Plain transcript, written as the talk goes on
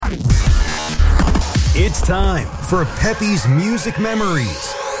It's time for Peppy's Music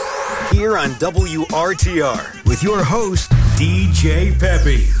Memories. Here on WRTR with your host, DJ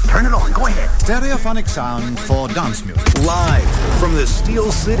Peppy. Turn it on, go ahead. Stereophonic sound for dance music. Live from the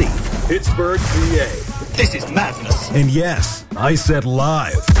Steel City, Pittsburgh, PA. This is madness. And yes, I said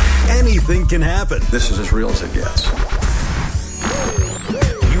live. Anything can happen. This is as real as it gets.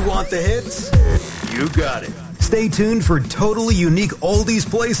 You want the hits? You got it. Stay tuned for totally unique oldies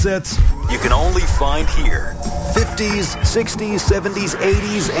play sets you can only find here. 50s, 60s, 70s,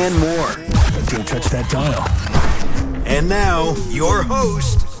 80s, and more. Don't touch that dial. And now, your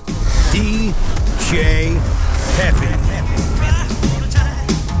host, DJ Peppy.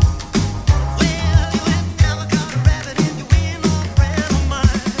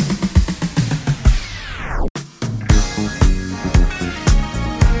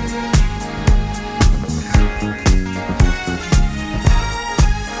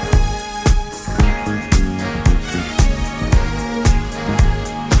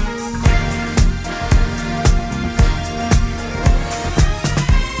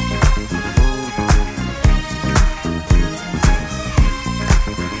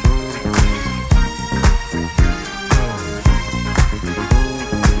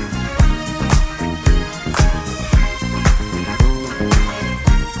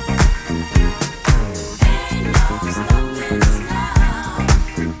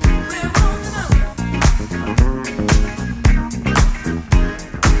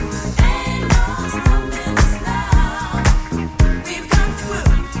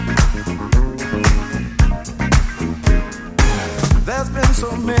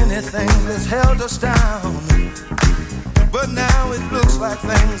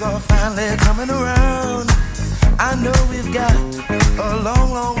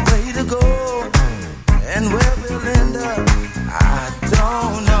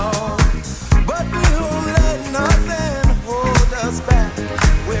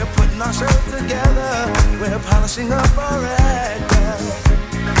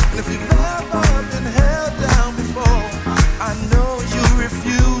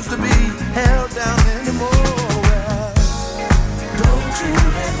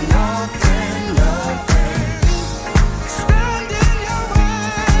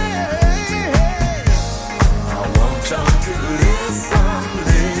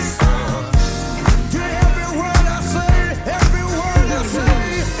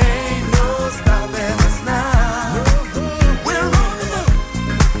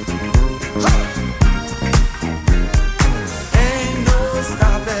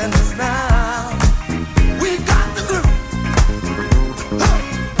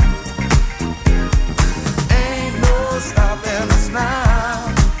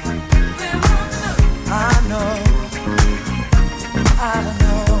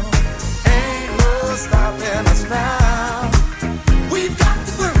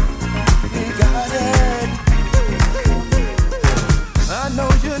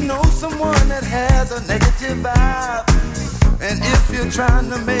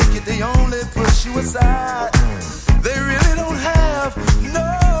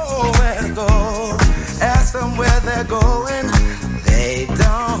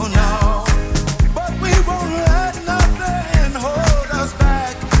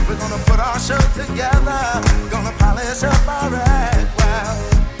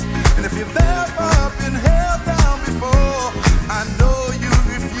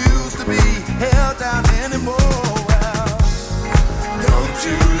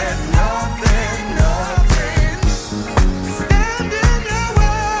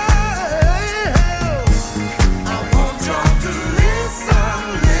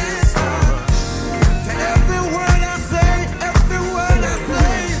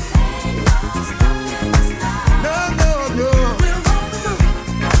 No, no, no.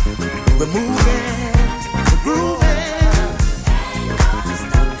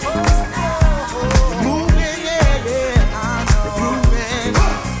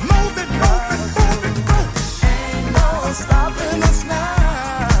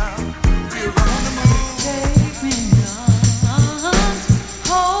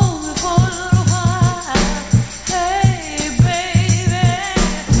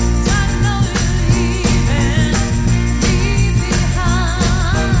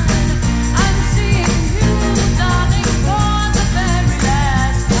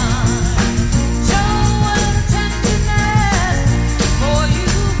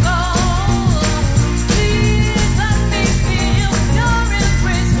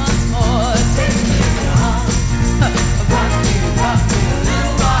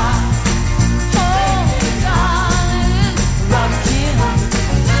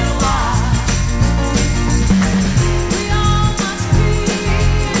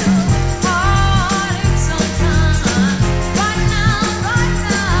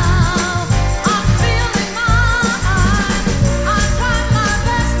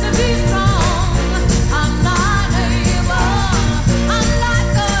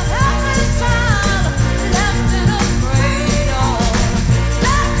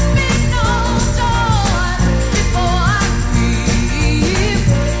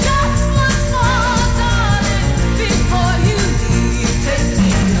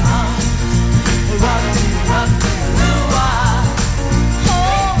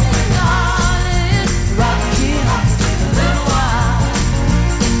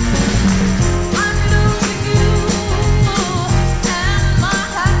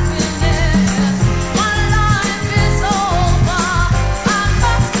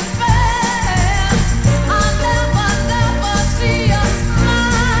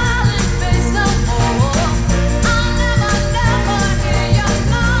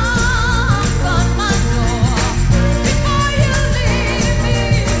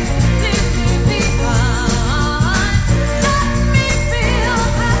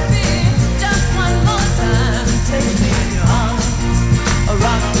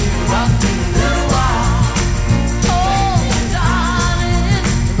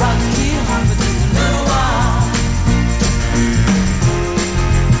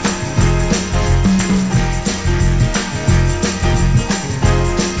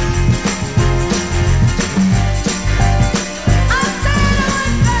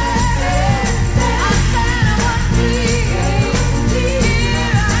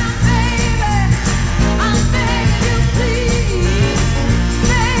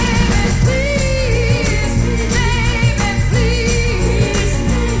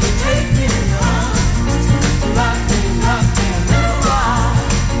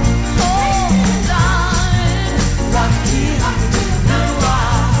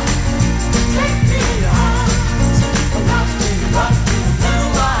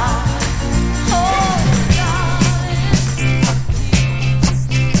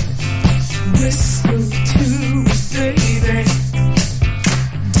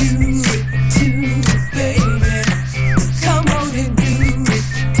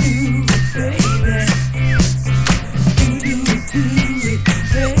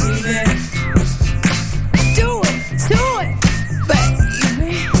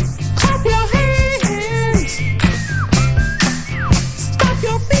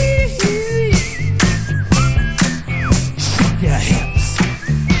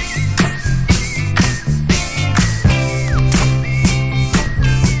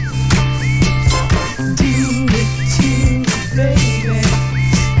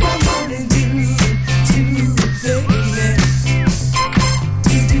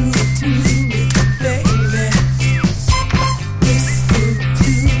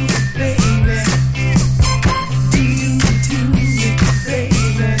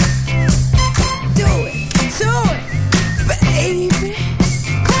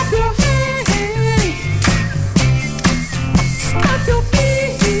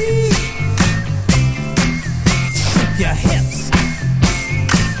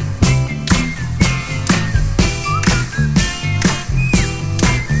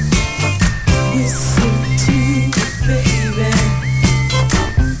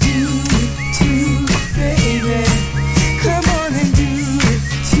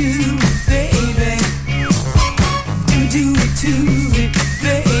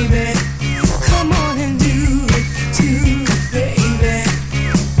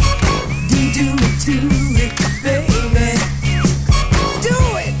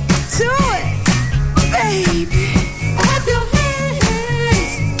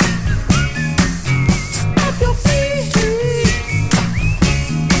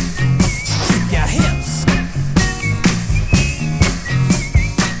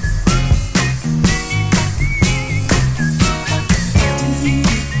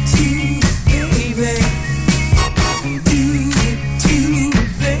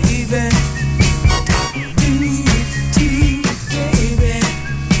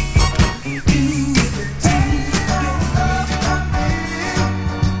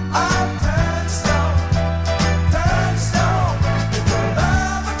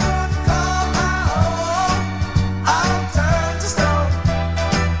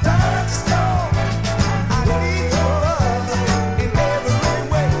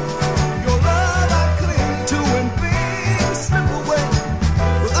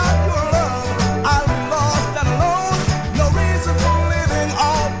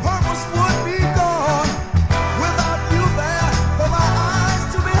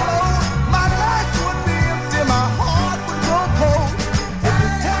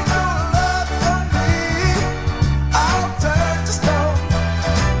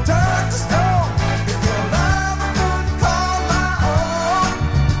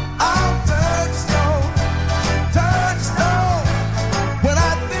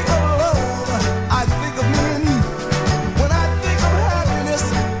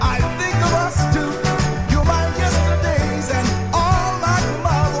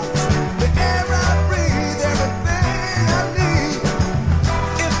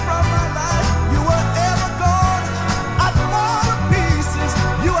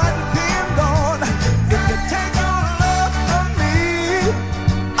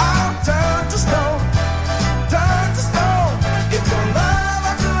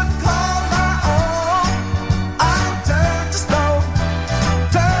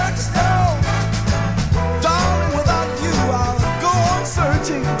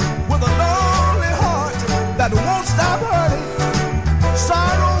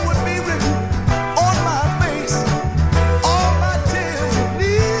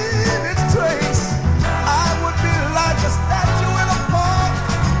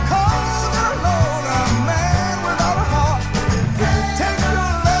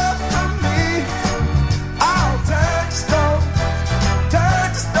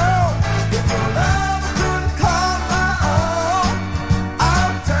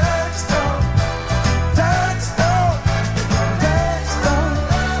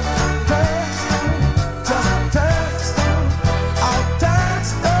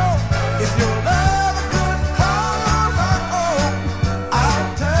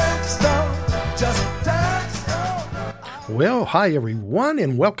 Well, hi everyone,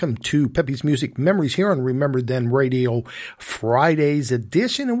 and welcome to Pepe's Music Memories here on Remember Then Radio Friday's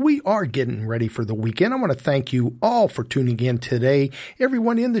edition, and we are getting ready for the weekend. I want to thank you all for tuning in today,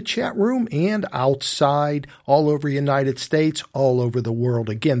 everyone in the chat room and outside, all over the United States, all over the world.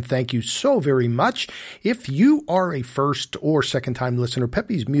 Again, thank you so very much. If you are a first or second time listener,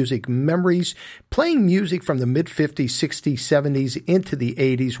 Pepe's Music Memories, playing music from the mid-50s, 60s, 70s into the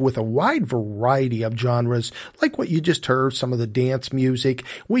 80s with a wide variety of genres, like what you just heard, some of the dance music.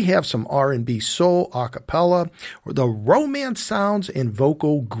 We have some R&B soul, a cappella, the romance sounds, and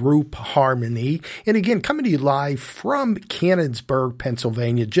vocal group harmony. And again, coming to you live from Canonsburg,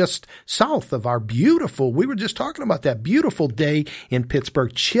 Pennsylvania, just south of our beautiful, we were just talking about that beautiful day in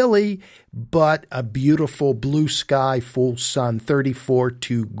Pittsburgh, chilly, but a beautiful blue sky, full sun, 34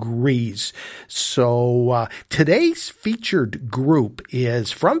 degrees. So today's featured group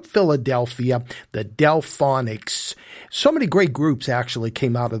is from Philadelphia, the Delphonics. So many great groups actually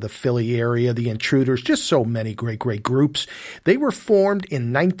came out of the Philly area, the Intruders, just so many great groups. They were formed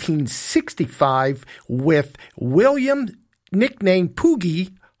in 1965 with William, nicknamed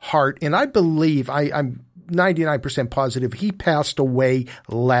Poogie Hart, and I believe, I'm 99% positive he passed away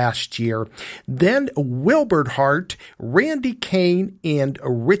last year. Then Wilbert Hart, Randy Kane, and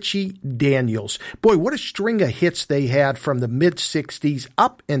Richie Daniels. Boy, what a string of hits they had from the mid-60s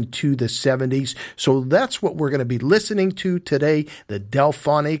up into the 70s. So that's what we're going to be listening to today, the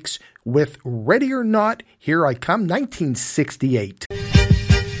Delphonics with Ready or Not, Here I Come, 1968.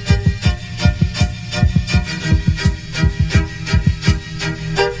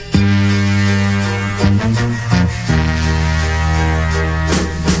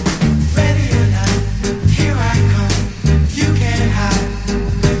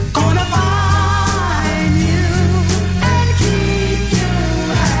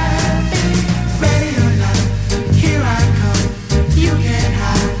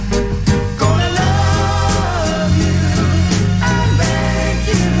 Gonna love you and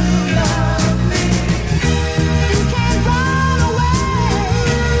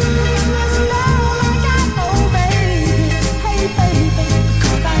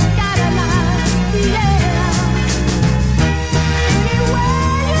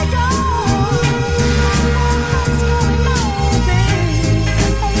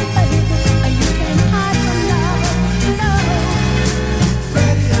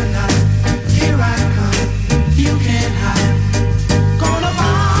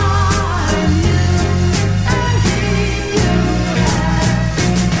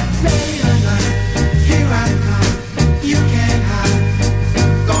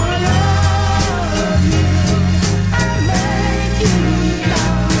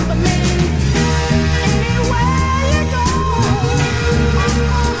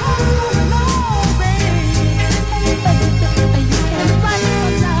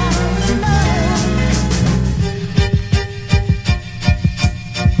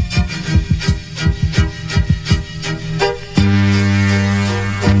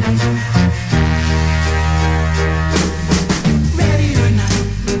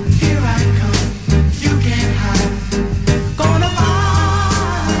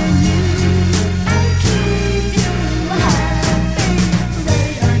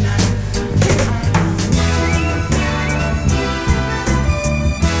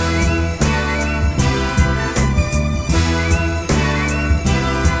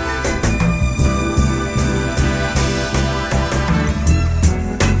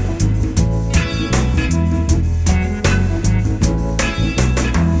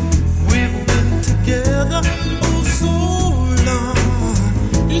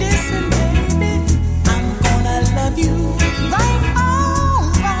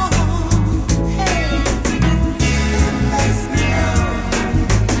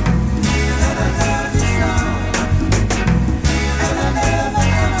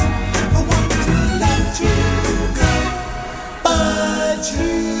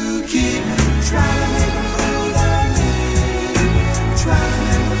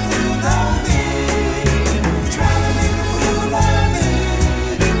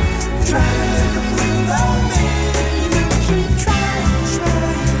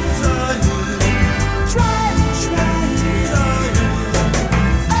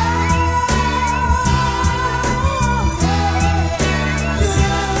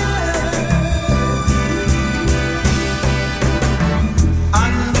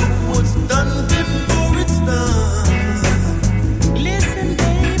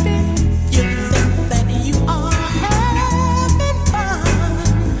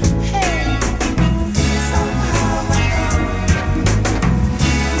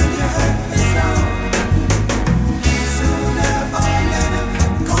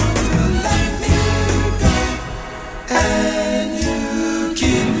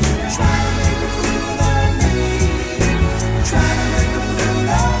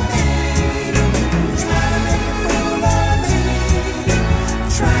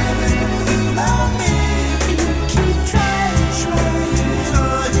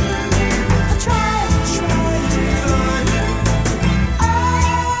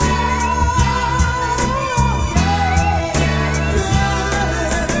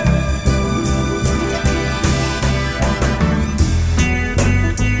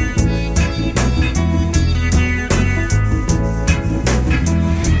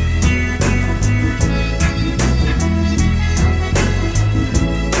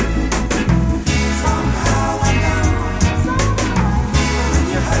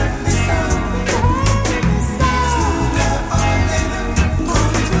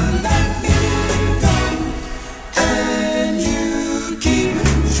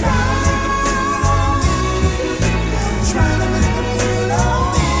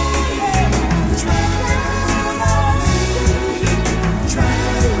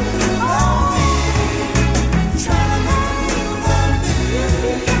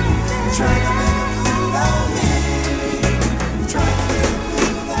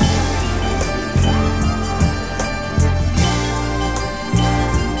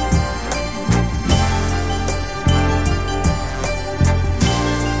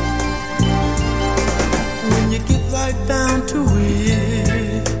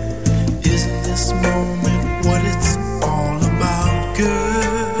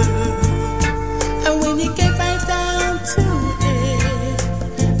And when you get right down to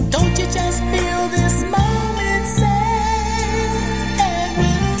it, don't you just feel this moment says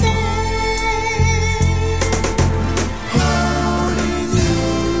everything? Holding you,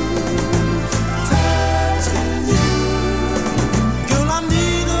 touching you. Girl, I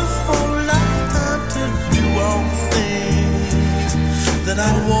need a whole lifetime to do all the things that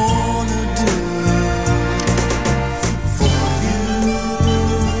I wanna do.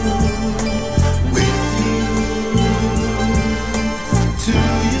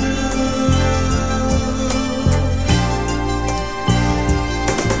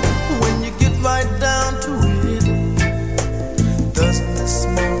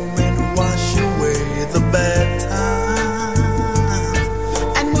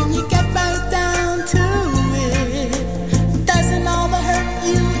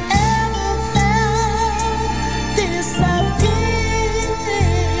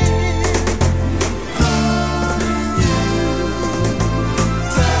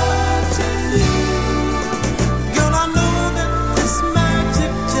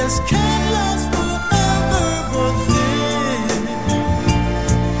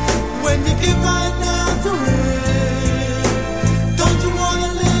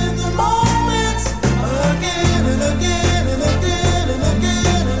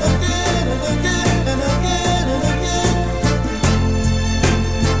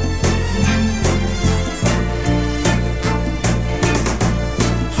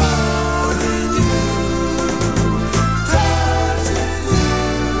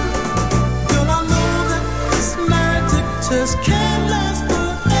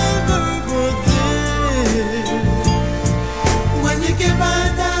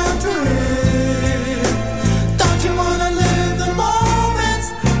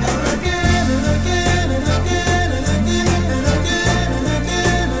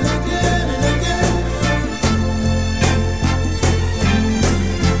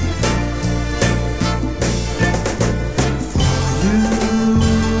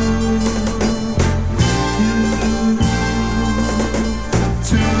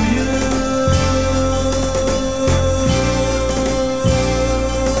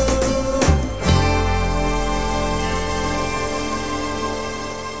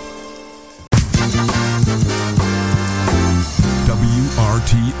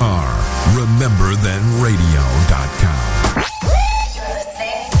 RememberThenRadio.com. You're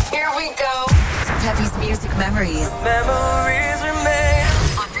listening. Here we go. Peppy's Music Memories. Memories remain.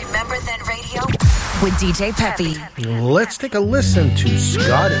 On Remember Then Radio with DJ Peppy. Let's take a listen to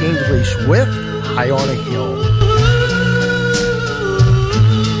Scott English with High on a Hill.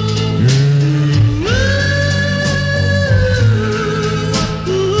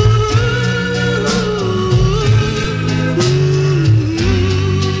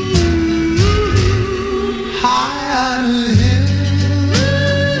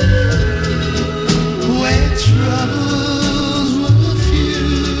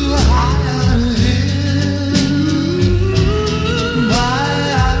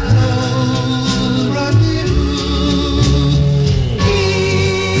 Running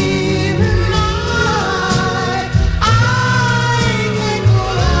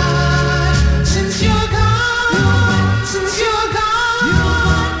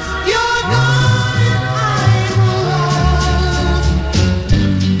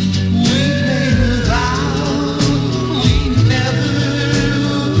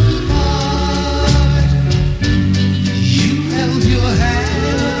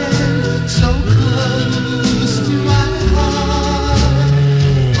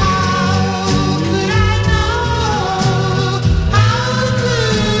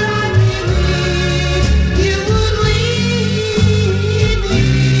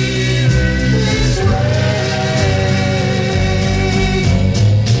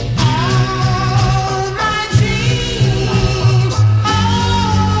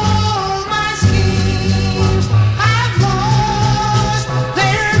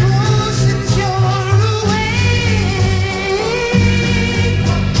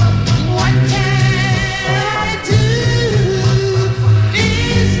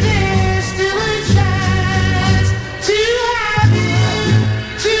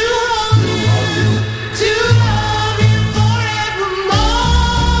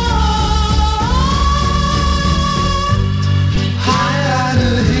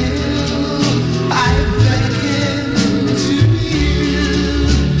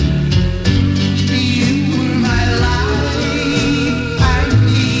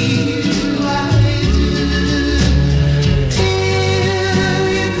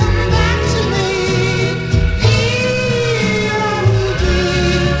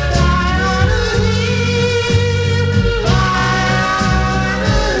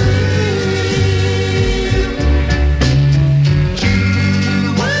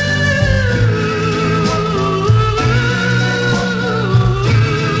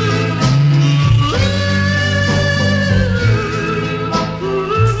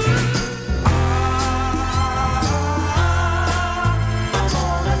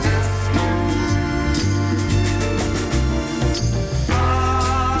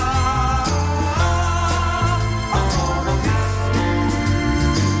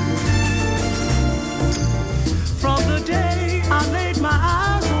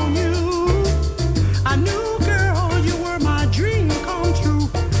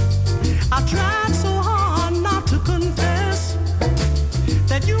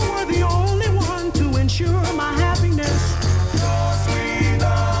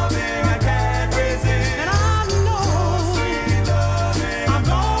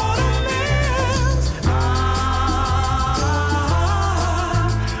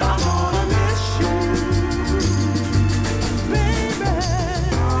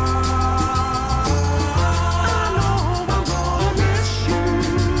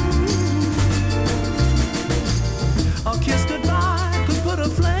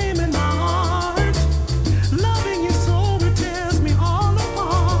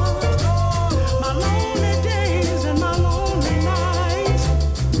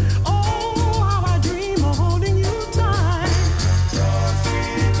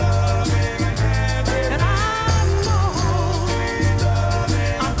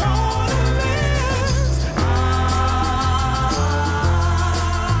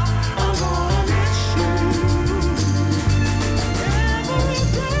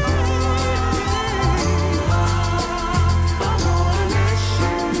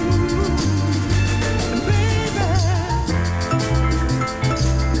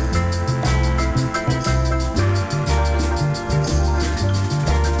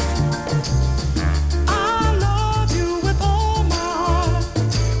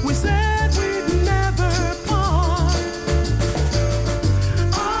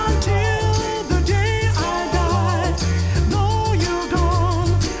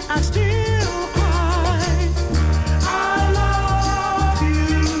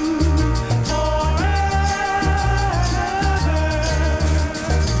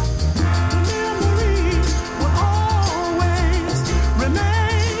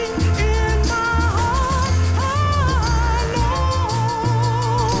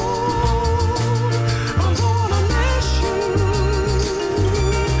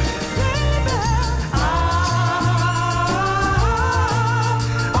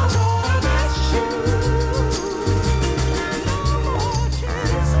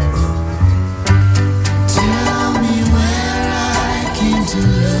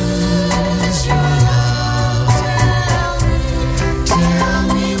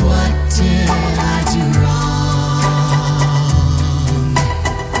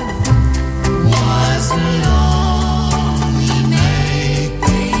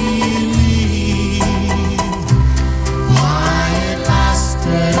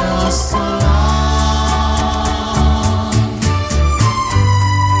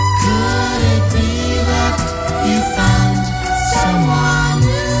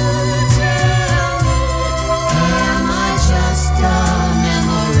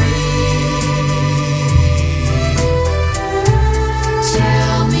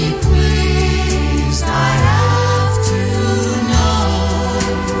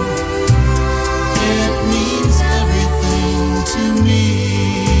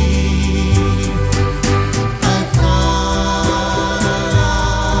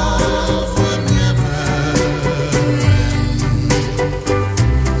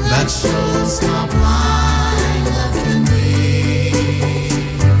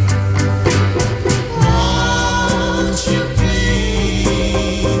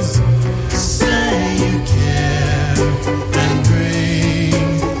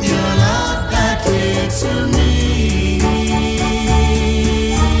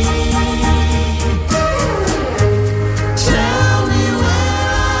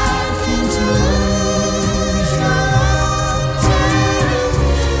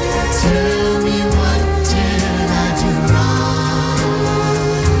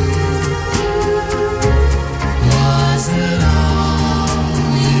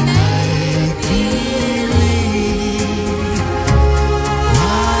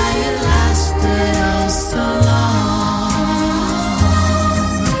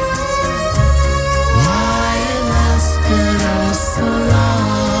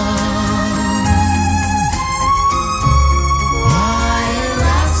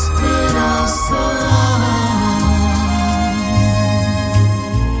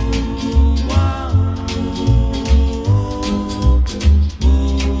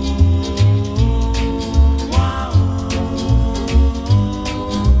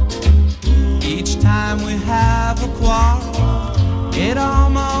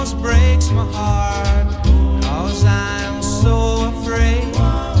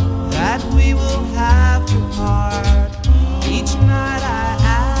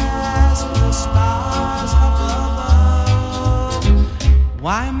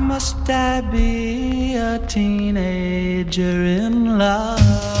Why must I be a teenager in love?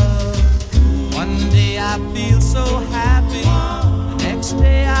 One day I feel so happy, the next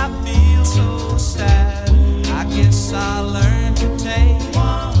day I feel so sad. I guess I'll learn to take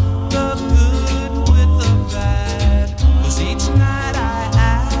the good with the bad, 'cause each night I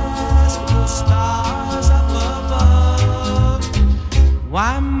ask the stars up above,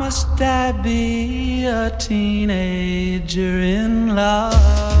 why must I be a teenager in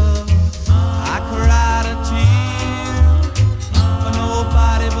love? I cried a tear for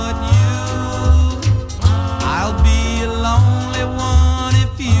nobody but you. I'll be a lonely one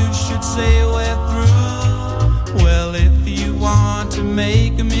if you should say we're through. Well, if you want to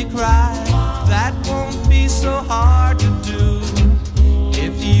make me cry, that won't be so hard to do.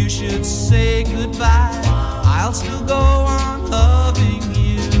 If you should say goodbye, I'll still go on loving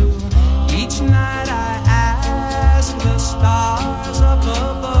you. Each night I ask the stars up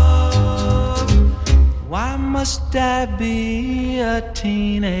above, why must I be a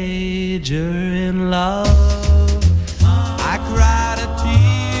teenager in love? I cried a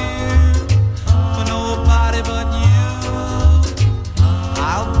tear for nobody but you.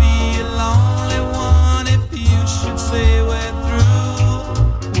 I'll be a lonely one if you should say we're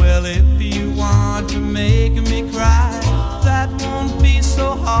through. Well, if you want to make me cry, that won't be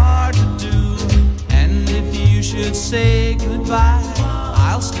so hard to do. And if you should say goodbye,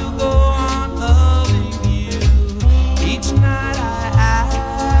 I'll still go on loving you. Each night I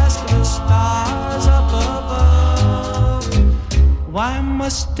ask the stars up above, why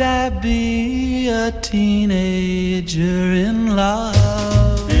must I be a teenager in love?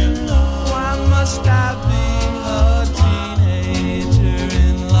 Why must I be a teenager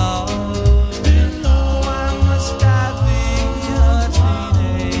in love? Why must I be a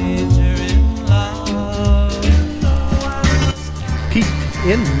teenager in love? Pete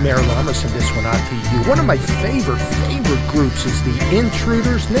in Maryland, I'm going to send this one out to you. One of my favorite groups is the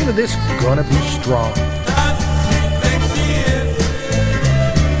Intruders. Name of this, Gonna Be Strong.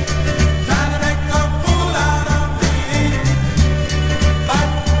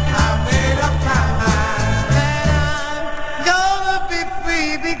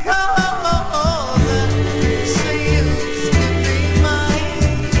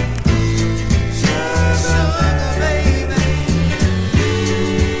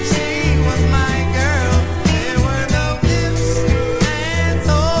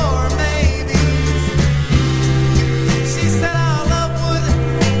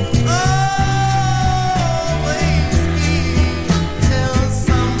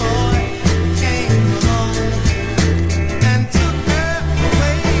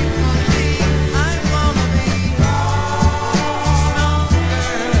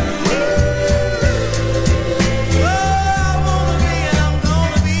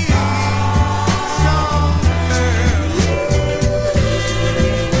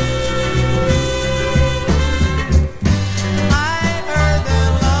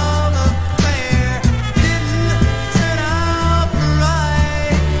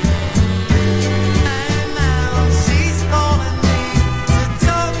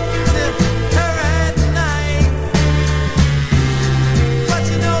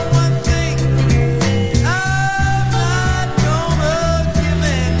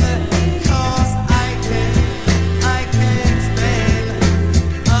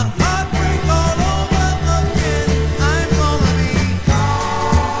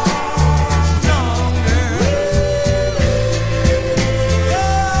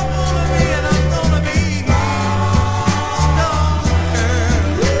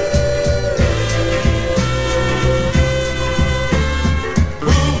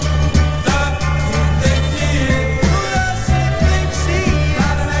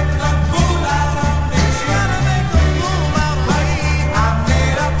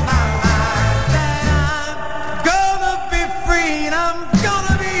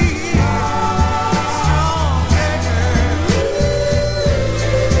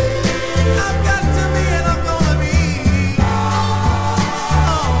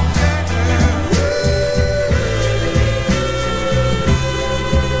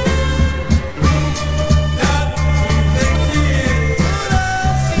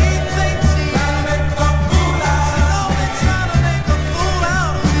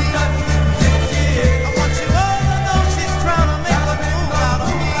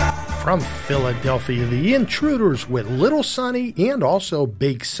 From Philadelphia, the Intruders with Little Sonny and also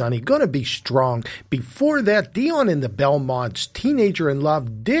Big Sonny. Gonna Be Strong. Before that, Dion and the Belmonts, Teenager in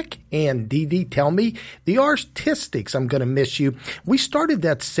Love, Dick and Dee Dee Tell Me, The Artistics, I'm Gonna Miss You. We started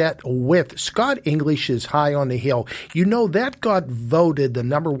that set with Scott English's High on the Hill. You know, that got voted the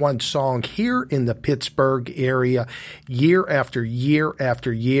 #1 song here in the Pittsburgh area year after year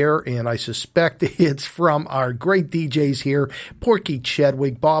after year, and I suspect it's from our great DJs here, Porky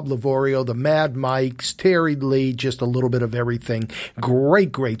Chedwick, Bob Livorio, the Mad Mikes, Terry Lee, just a little bit of everything.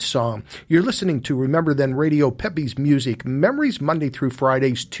 Great, great song. You're listening to Remember Then Radio, Pepe's Music Memories, Monday through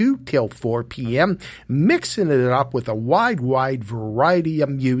Fridays, 2 till 4 p.m., mixing it up with a wide variety of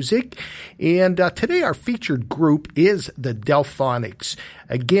music. And today our featured group is the Delphonics.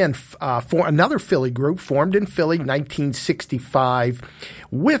 Again, for another Philly group formed in Philly, 1965,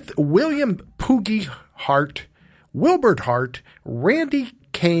 with William Poogie Hart, Wilbert Hart, Randy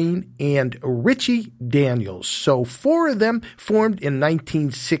Kane, and Richie Daniels. So 4 of them formed in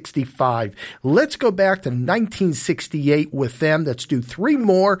 1965. Let's go back to 1968 with them. Let's do 3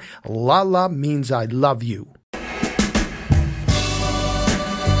 more. La La Means I Love You.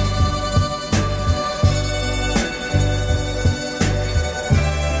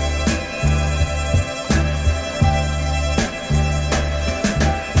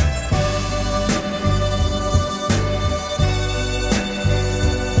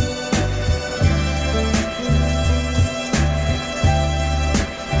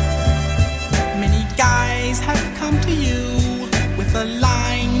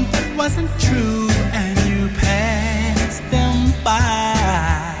 Wasn't true, and you passed them by.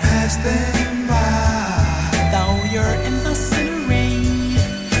 Though you're innocent ring,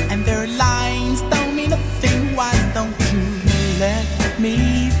 and their lines don't mean a thing. Why don't you let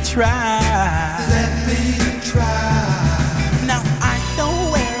me try? Now I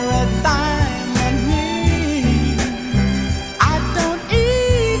don't wear a diamond ring. I don't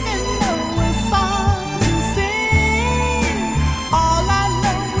even know a song to sing. All I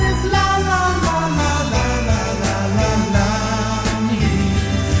know is la la la la la la la la la me.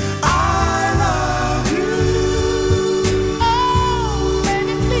 I love you. Oh,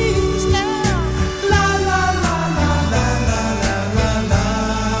 baby, please now. La la la la la la la la la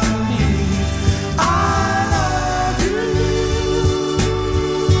me. I love you.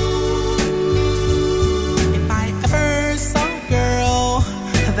 If I ever saw a girl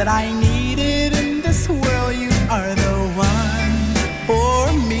that I needed in this world, you are the one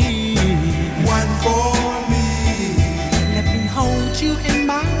for me. Let me hold you in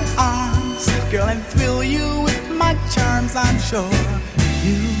my arms, girl, and thrill you with my charms. I'm sure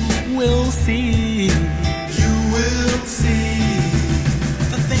you will see.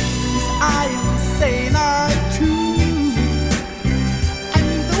 The things I am saying are true, and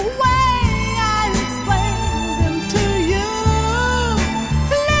the way I explain them to you.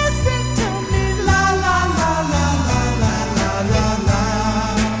 Listen to me, la la la la la la la la la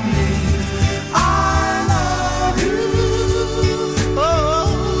me. I love you, oh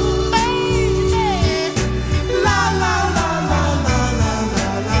baby, la la la la la la la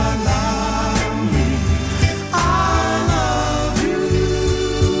la la me. I love you.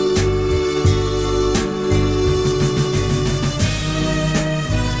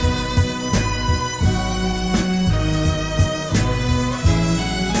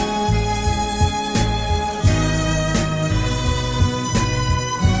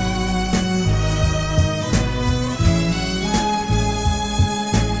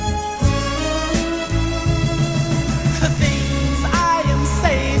 The things I am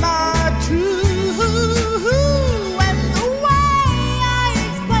saying are true, and the way I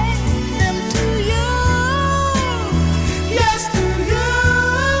explain them to you. Yes, to you.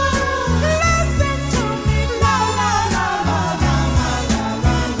 Listen to me, la la la la la la la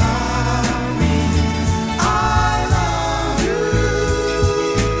la la me. I love you.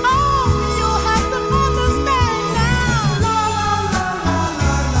 Oh, you have to understand now. La la la la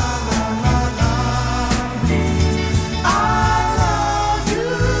la la la la me. I love you.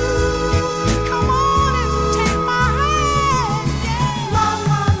 Come on and take my hand. Yeah. La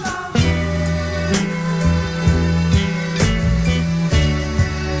la la.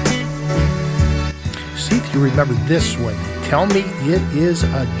 See if you remember this one. Tell Me It Is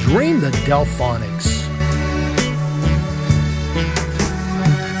a Dream, the Delphonics.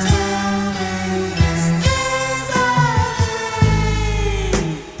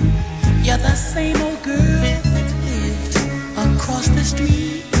 You're the same old girl that lived across the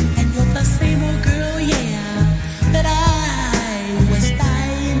street, and you're the same old girl, yeah, that I was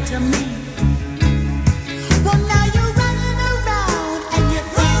dying to meet. Well, now you're running around and you're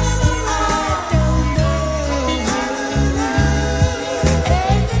running around.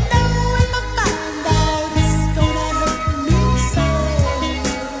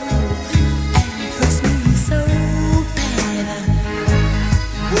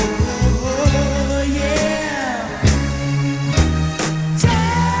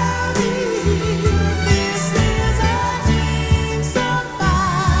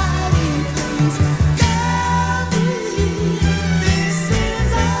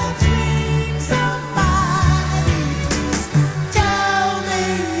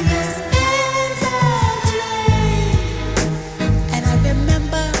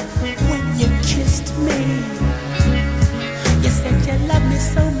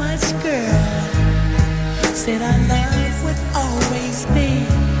 said our love would always be.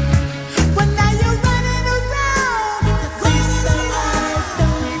 But now you're running around with the things that I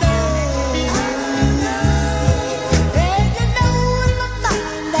don't know. And you know if I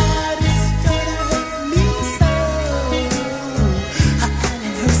find out it's gonna hurt me so. And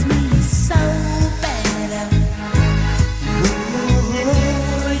it hurts me so bad.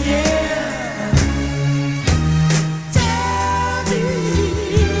 Oh yeah. Tell me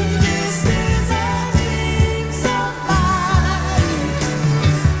this is a dream, somebody.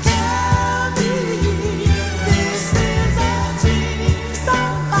 Tell me this is a dream,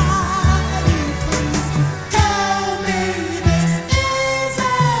 somebody. Please tell me this is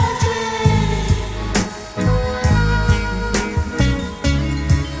a dream.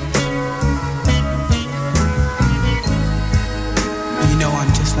 You know,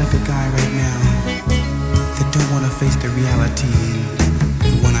 I'm just like a guy right now that don't want to face the reality of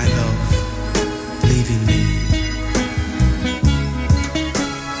the one I love leaving me.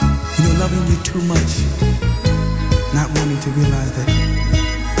 You know, loving you too much, not wanting to realize that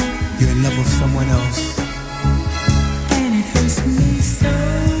you're in love with someone else. And it hurts me so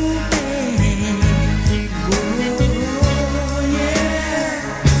bad. Oh yeah.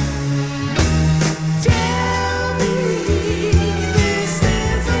 Tell me this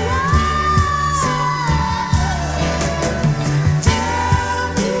is a lie. Tell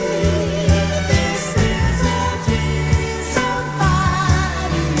me this is a dream,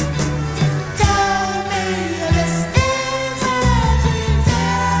 somebody. Tell me this is a dream.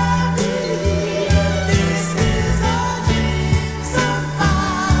 Tell me this is a dream,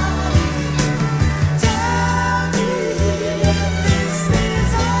 somebody. Tell me this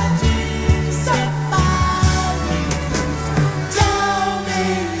is a dream, somebody. Tell me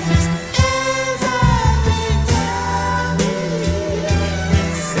this is a dream. Tell me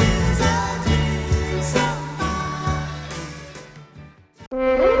this is a dream,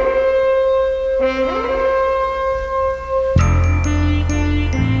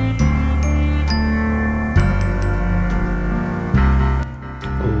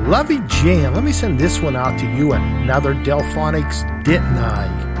 Lovey Jam. Let me send this one out to you. Another Delphonics, Didn't I?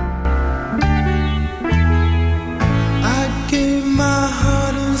 I gave my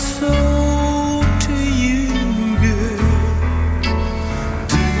heart and soul to you, girl.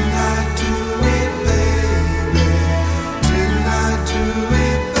 Didn't I do it, baby? Didn't I do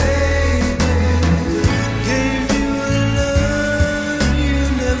it, baby? Gave you a love you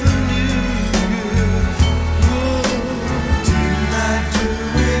never knew, girl. Oh, didn't I do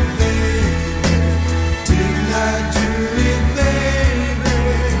it, baby? Didn't I do it, baby?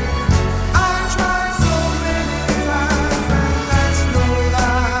 I tried so many times, and that's no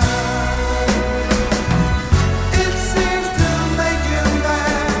lie.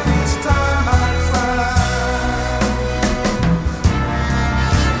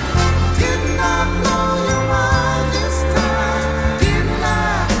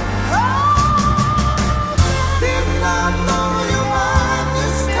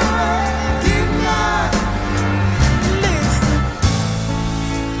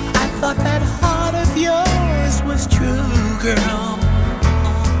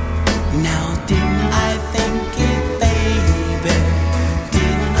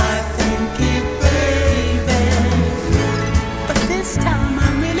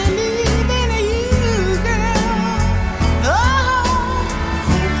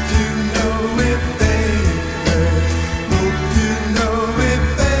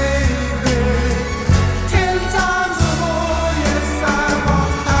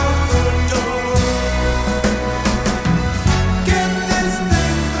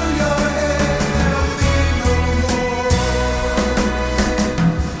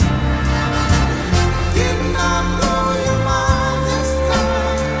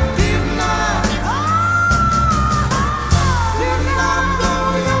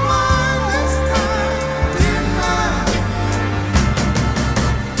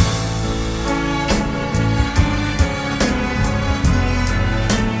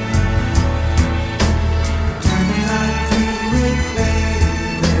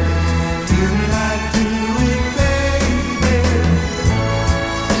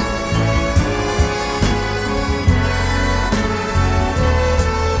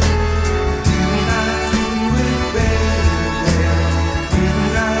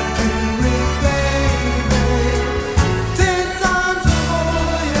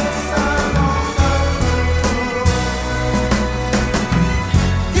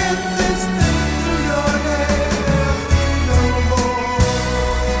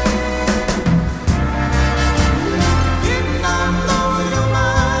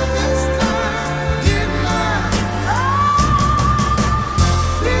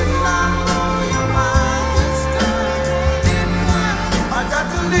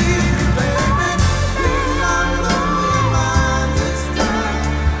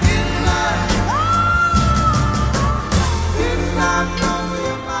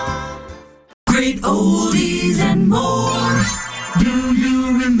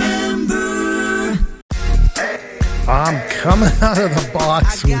 Coming out of the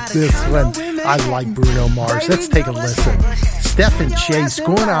box with this one. I like Bruno Mars. Let's take a listen. Steph and Chase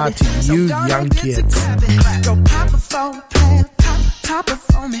going out to you young kids. Go pop it for a plan, pop it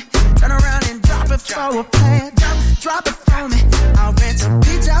for me. Turn around and drop it for a plan, drop it for me. I'll rent a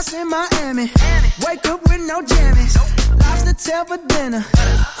beach house in Miami. Wake up with no jammies. Lobster tail for dinner.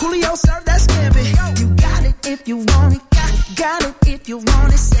 Julio served that scampi. You got it if you want it. Got it if you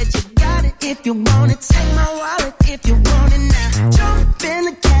want it. Said you got it if you want it. Take my wallet if you want it now. Jump in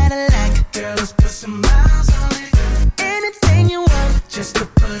the Cadillac. Girl, let's put some miles on it. Anything you want, just to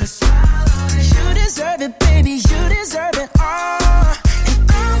put a smile on it. You deserve it, baby. You deserve it all. And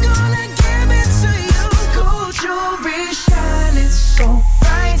I'm gonna give it to you. Gold jewelry shining so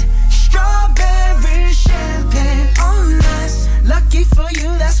bright. Strawberry champagne on us. Lucky for you,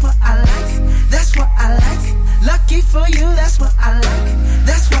 that's what I like. That's what I like. Lucky for you, that's what I like.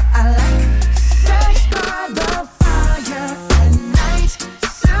 That's what I like. Sex by the fire at night.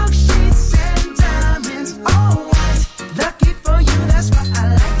 Silk sheets and diamonds, all white. Lucky for you, that's what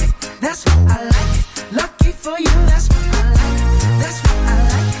I like. That's what I like. Lucky for you, that's what I like. That's what I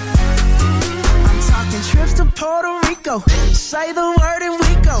like. I'm talking trips to Puerto Rico. Say the word and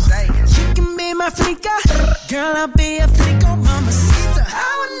we go. You can be my flica. Girl, I'll be a flico, mamacita.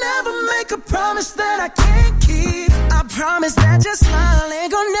 I would never make a promise that I can't keep. I promise that your smile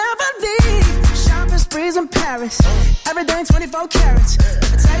ain't gonna never leave. Shopping sprees in Paris. Everything 24 carats.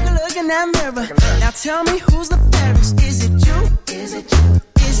 Take a look in that mirror. Now tell me who's the fairest. Is it you? Is it you?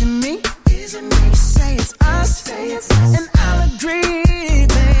 Is it me? Is it me? Say it's us. And I'll agree,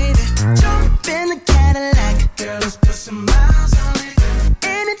 baby. Jump in the Cadillac. Girl, let's put some miles on it.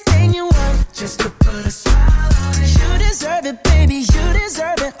 Anything you want, just to put a smile on it. You deserve it, baby. You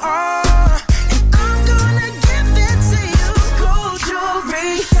deserve it all. And I'm gonna give it to you. Gold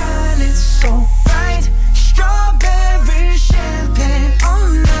jewelry shining so bright. Strawberry champagne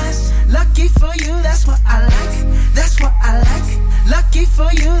on us. Lucky for you, that's what I like. That's what I like. Lucky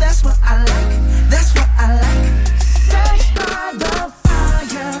for you, that's what I like. That's what I like. Sex by the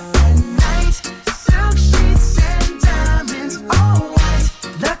fire at night. Silk sheets and diamonds,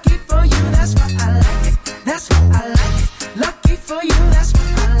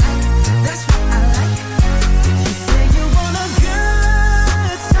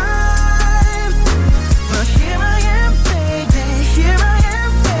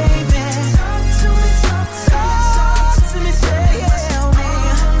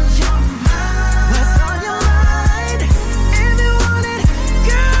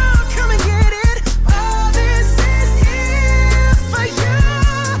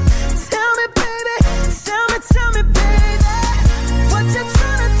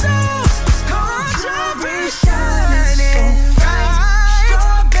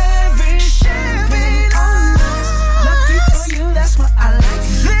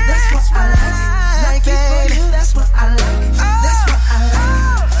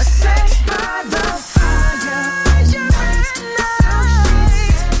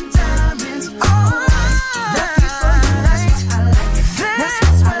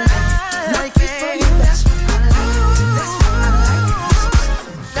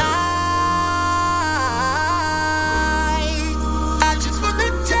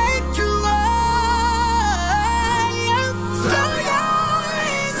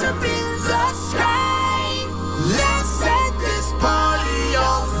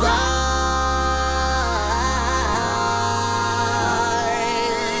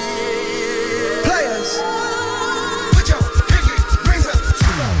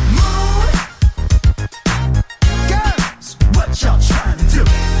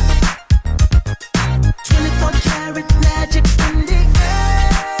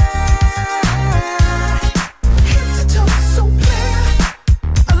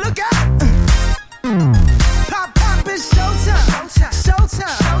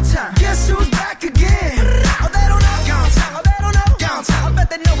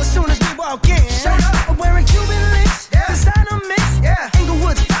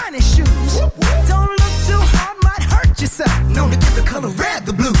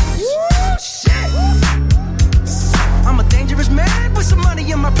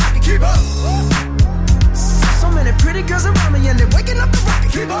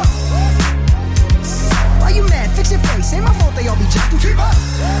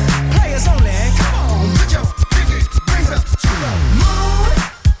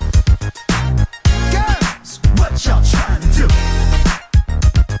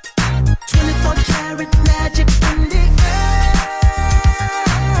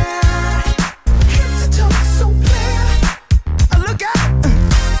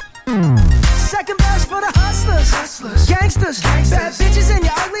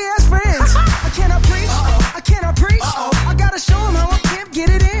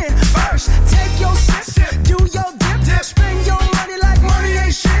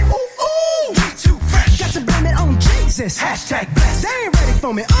 ain't ready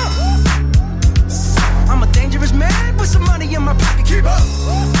for me. I'm a dangerous man with some money in my pocket. Keep up.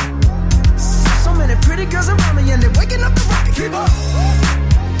 So many pretty girls around me and they're waking up the rocket. Keep up.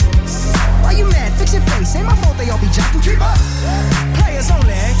 Why you mad? Fix your face. Ain't my fault they all be jocking. Keep up. Players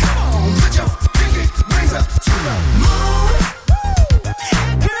only. Come on, put your pinky rings up to the moon.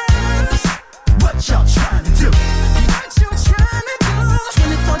 Girls, what y'all trying to do? What you trying to do?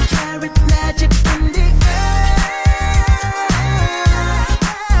 24 karat magic in the air.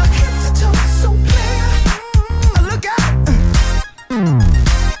 Head to toe, so clear. Look out.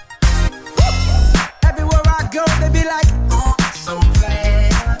 Everywhere I go, they be like, oh, so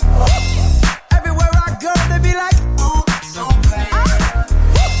bad. Everywhere I go, they be like, oh, so bad.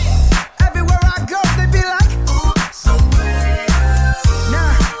 Everywhere I go, they be like, oh, so bad.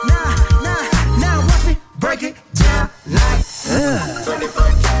 Now, watch me break it down like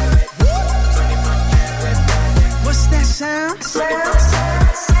 24 karat. What's that sound?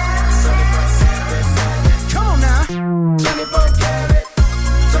 Come on now. 24 karat.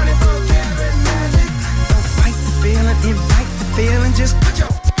 24 karat magic. Don't fight the feeling, invite the feeling. Just put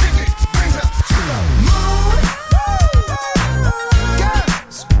your pinky rings up to the moon.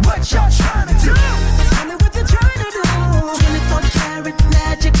 Girls, what y'all trying to do? Tell me what you're trying to do. 24 karat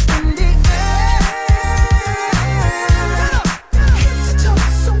magic in the air. Head to toe,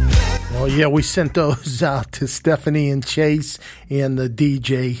 so clear. Well, yeah, we sent those out to Stephanie and Chase, and the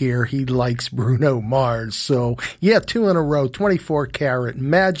DJ here, he likes Bruno Mars. So, yeah, 2 in a row, 24 karat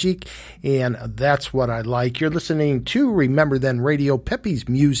magic, and that's what I like. You're listening to Remember Then Radio, Pepe's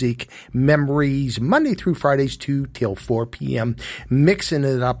Music Memories, Monday through Fridays, 2 till 4 p.m., mixing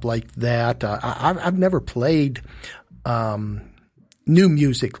it up like that. I've never played new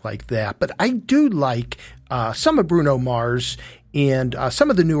music like that, but I do like some of Bruno Mars and some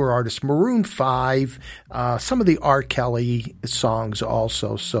of the newer artists, Maroon 5, some of the R. Kelly songs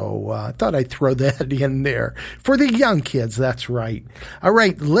also. So I thought I'd throw that in there for the young kids. That's right. All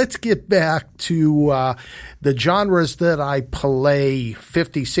right, let's get back to the genres that I play,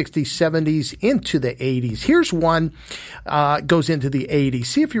 50s, 60s, 70s, into the 80s. Here's one goes into the 80s.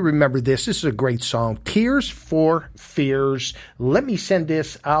 See if you remember this. This is a great song, Tears for Fears. Let me send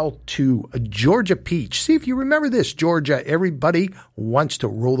this out to Georgia Peach. See if you remember this, Georgia. Everybody wants to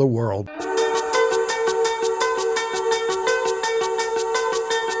rule the world.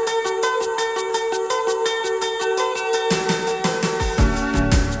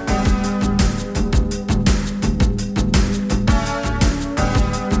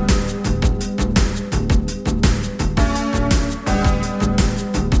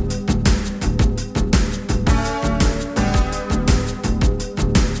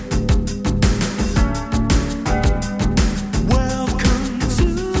 Welcome to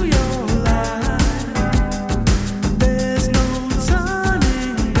your life.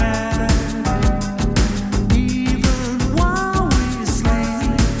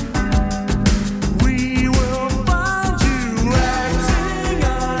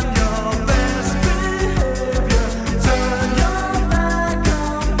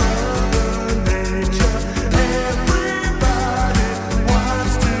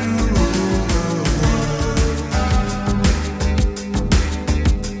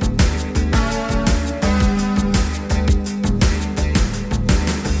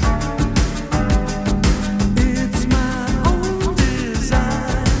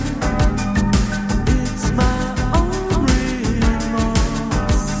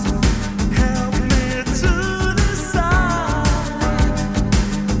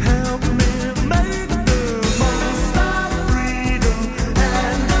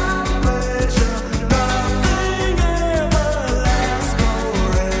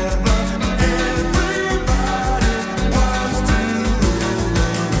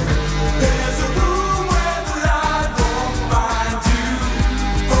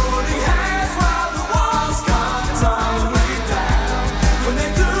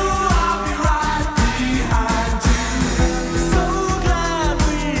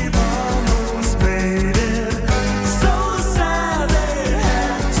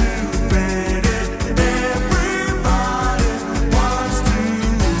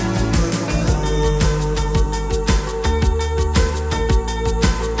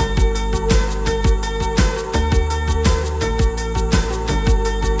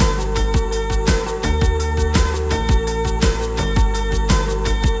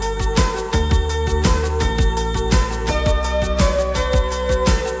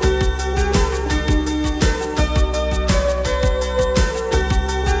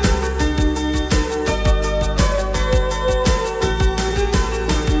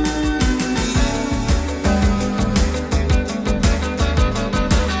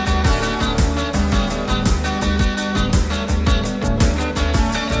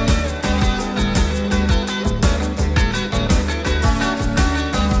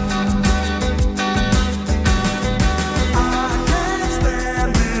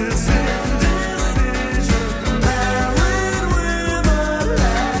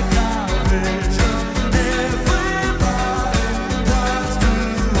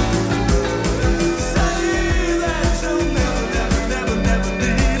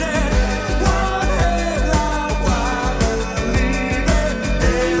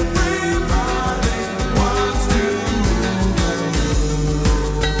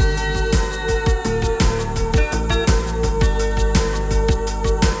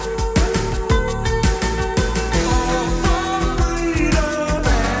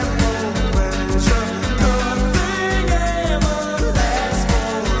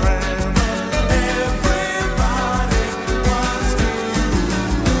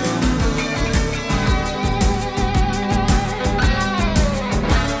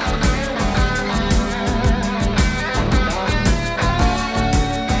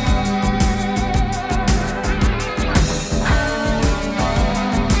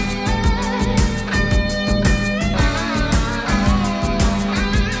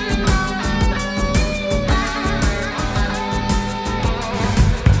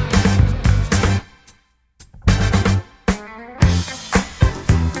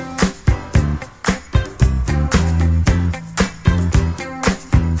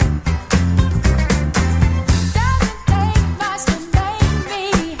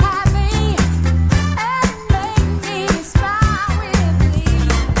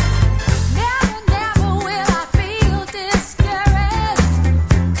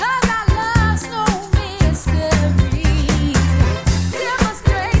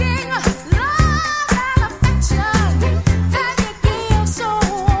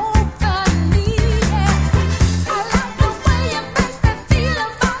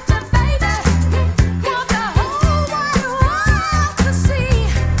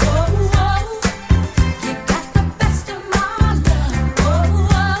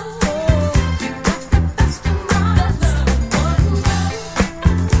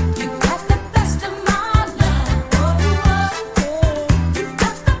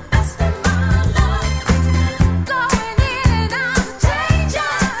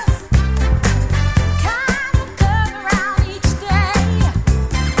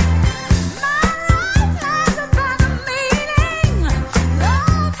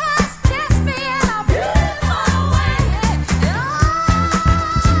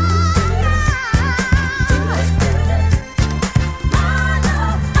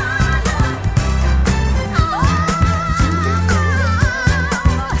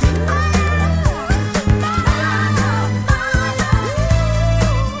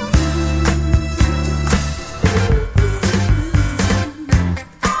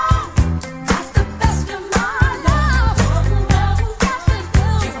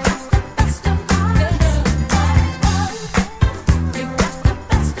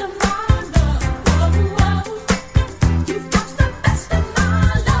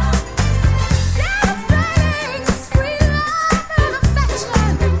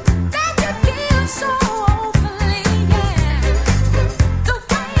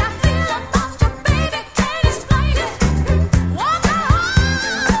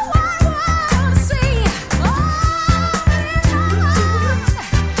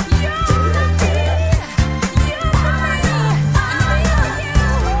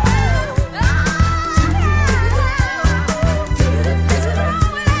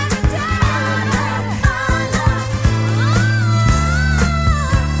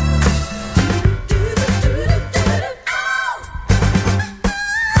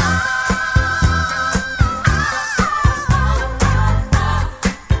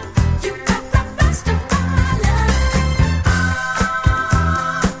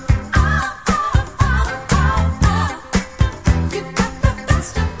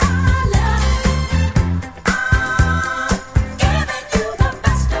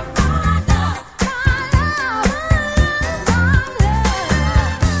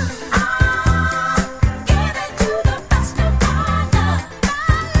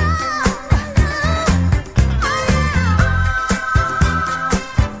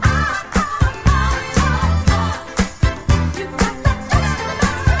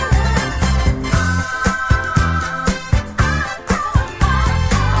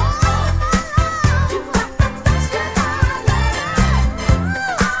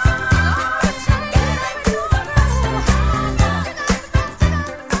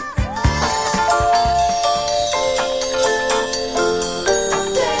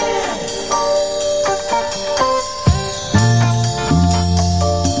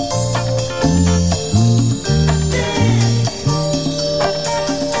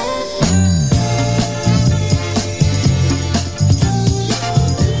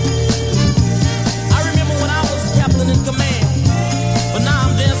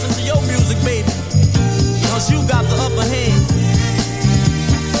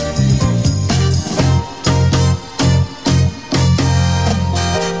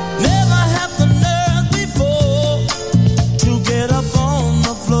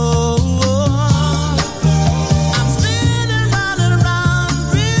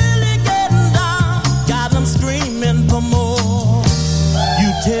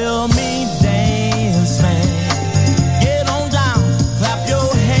 hear me dance, man. Get on down, clap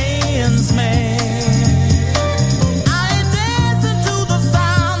your hands, man. I ain't dancing to the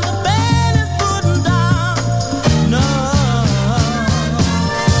sound the band is putting down. No,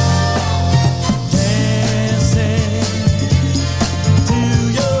 dancing to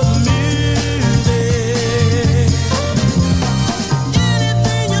your music.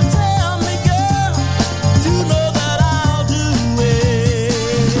 Anything you tell me, girl, you know that I'll do it.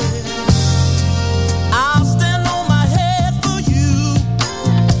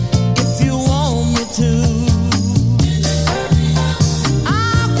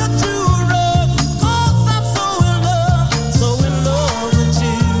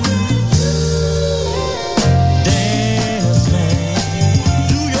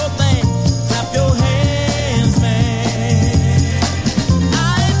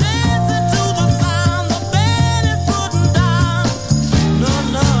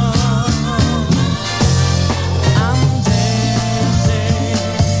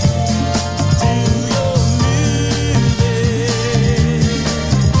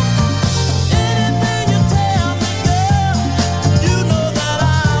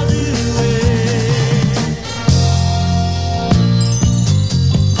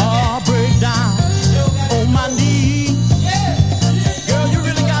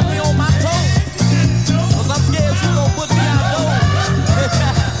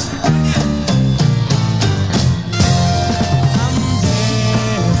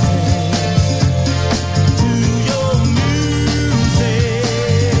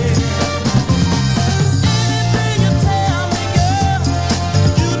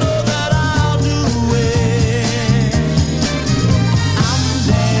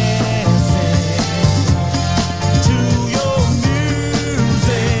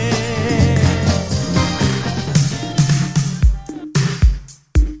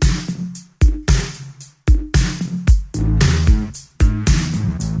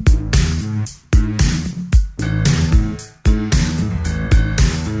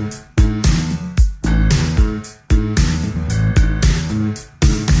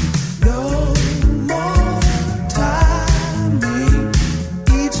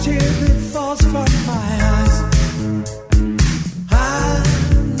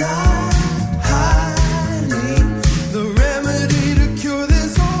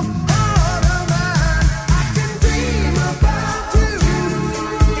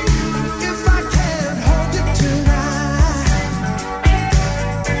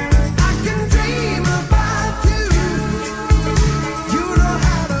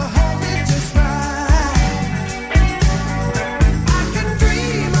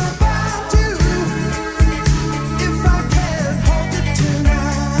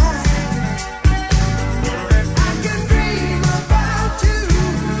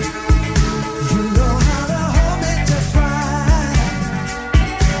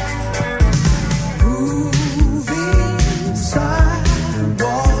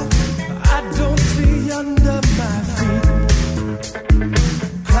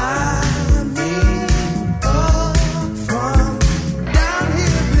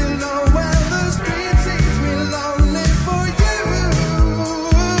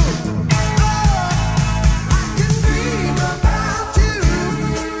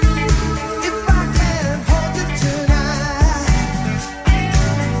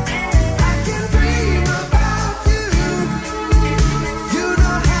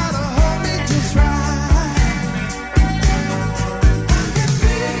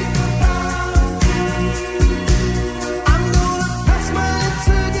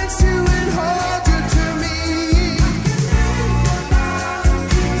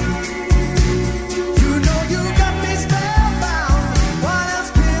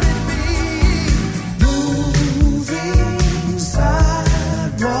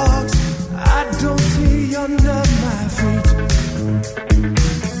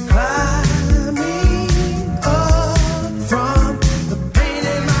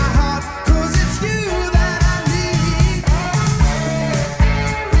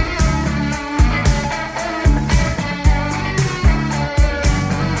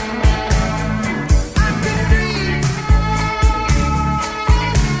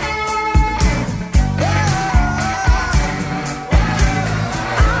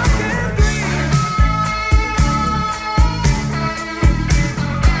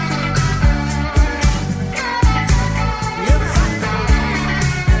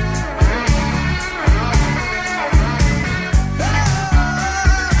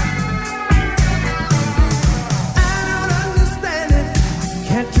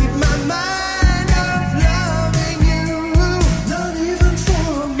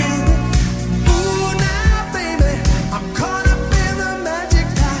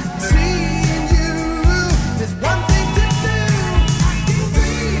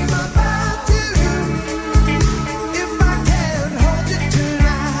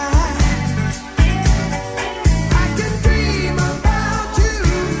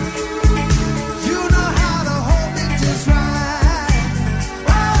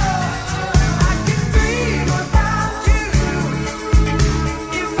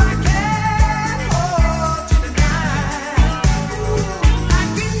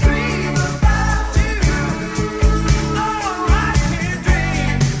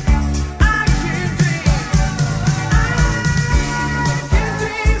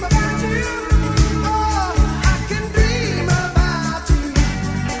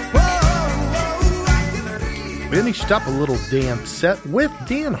 finished up a little dance set with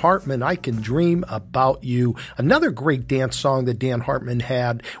Dan Hartman, I Can Dream About You. Another great dance song that Dan Hartman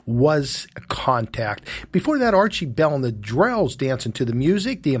had was Contact. Before that, Archie Bell and the Drells, Dancing to the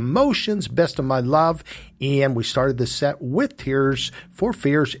Music, The Emotions, Best of My Love, and we started the set with Tears for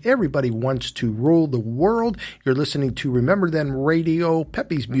Fears, Everybody Wants to Rule the World. You're listening to Remember Then Radio,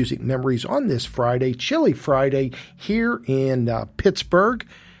 Pepe's Music Memories on this Friday, Chilly Friday, here in Pittsburgh.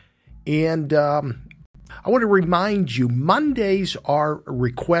 And I want to remind you, Mondays are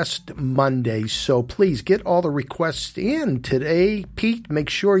Request Mondays, so please get all the requests in today. Pete, make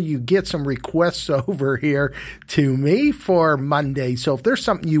sure you get some requests over here to me for Monday. So if there's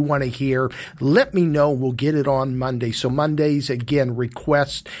something you want to hear, let me know. We'll get it on Monday. So Mondays, again,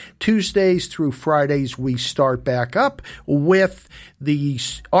 request. Tuesdays through Fridays, we start back up with the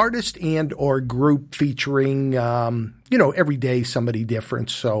artist and or group featuring every day somebody different.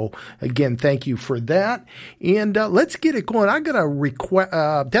 So again, thank you for that. And let's get it going. I got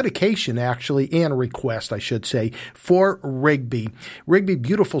a dedication, actually, and a request, I should say, for Rigby. Rigby,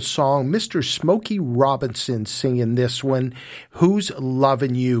 beautiful song. Mr. Smokey Robinson singing this one. Who's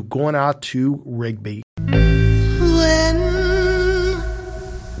Loving You? Going out to Rigby. When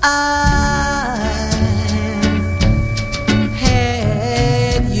I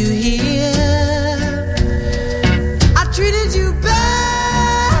had you here, I treated you bad,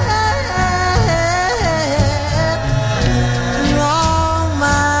 wrong,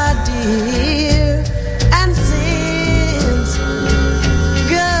 my dear. And since,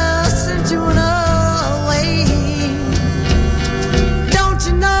 girl, since you went away, don't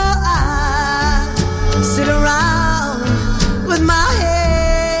you know I sit around with my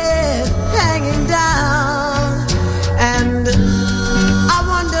head hanging down, and I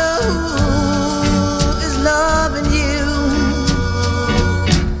wonder who is loving you.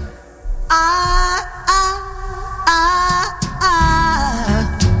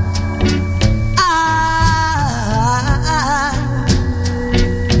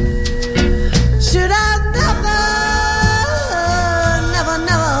 Should I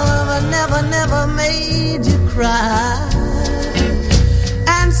never made you cry?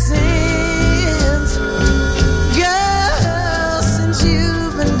 And since, girl, since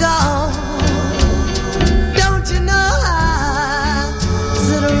you've been gone, don't you know I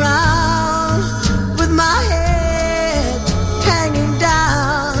sit around with my head hanging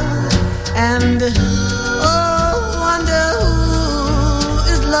down, and wonder who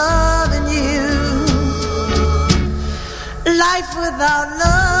is loving you. Life without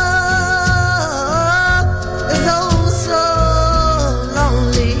love is oh so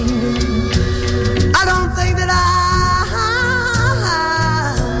lonely. I don't think that I'm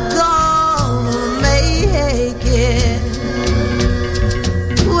gonna make it.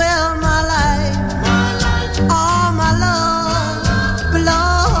 Well, my life, all my love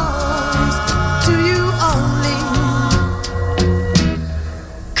belongs to you only.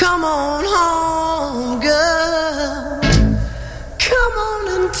 Come on home, girl. Come on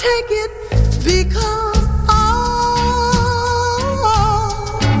and take it, because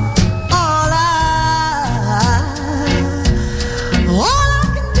all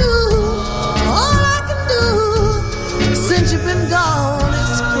I can do, since you've been gone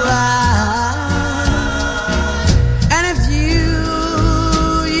is cry. And if you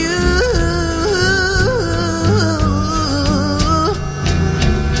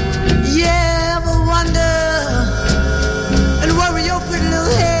ever wonder and worry your pretty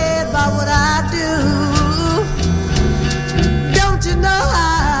little head about what I do, don't you know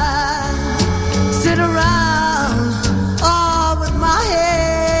I sit around with my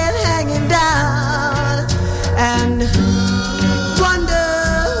head hanging down and wonder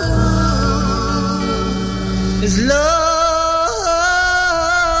who is loving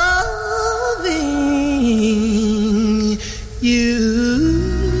you.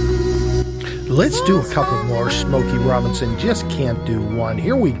 Let's do a couple more. Smokey Robinson, just can't do one.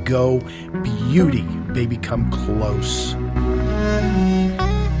 Here we go. Beauty, Baby Come Close.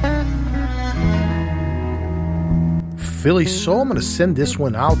 Philly Soul, I'm going to send this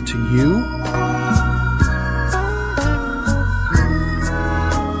one out to you.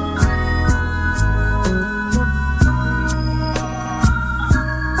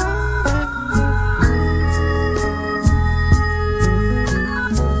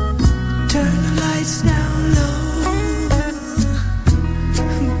 Turn the lights down low,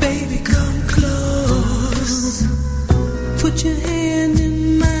 baby, come close. Put your hand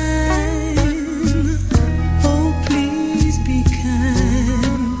in mine. Oh, please be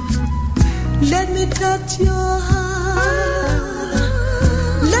kind. Let me touch your heart.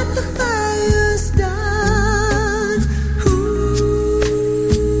 Let the fire start.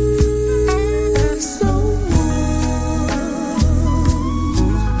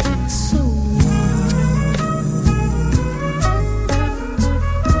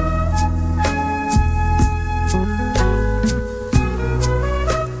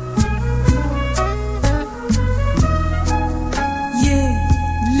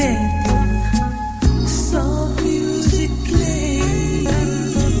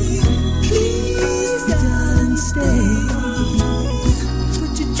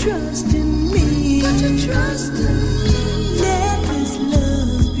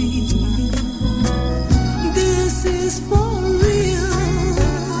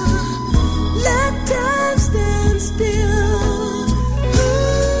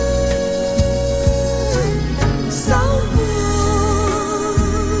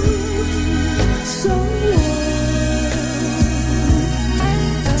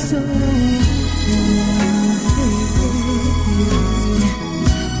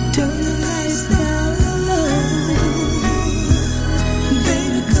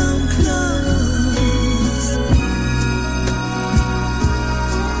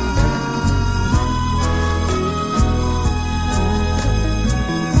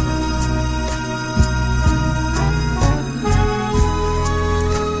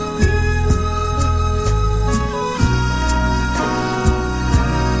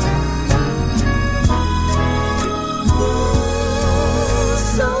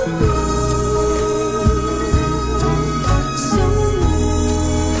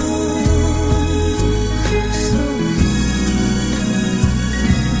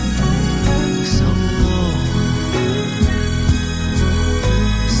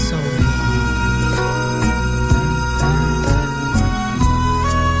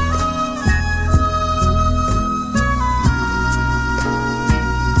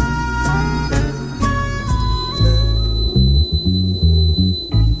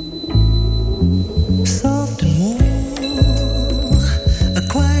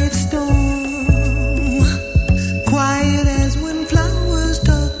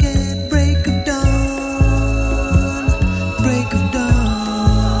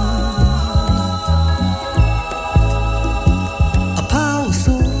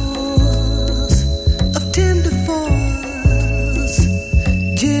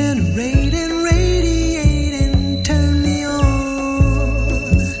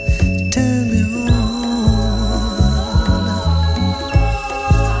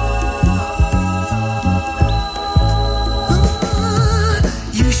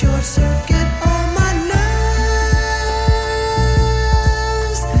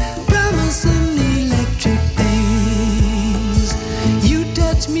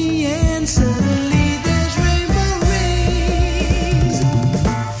 touch me and suddenly there's rainbow rings.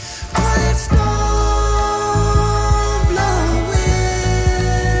 Quiet storm blowing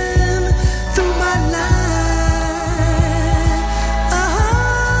through my life.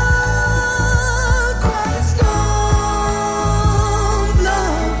 Quiet storm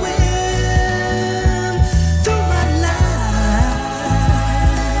blowing through my life.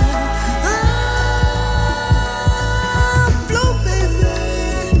 Blow, baby.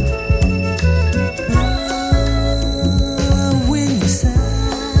 When you sigh,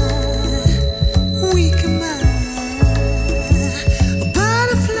 weak mind, a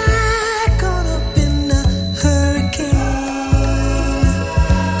butterfly caught up in a hurricane.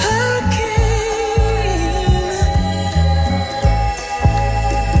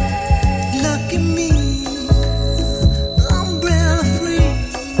 Lucky me, umbrella free.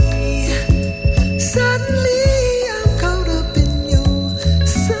 Suddenly I'm caught up in your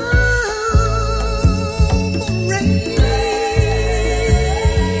summer rain.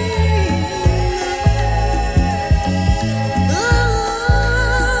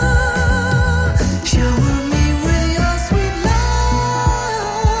 Shower me with your sweet love.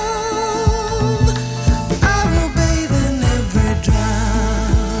 I will bathe in every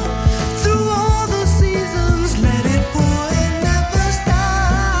drop. Through all the seasons, let it pour and never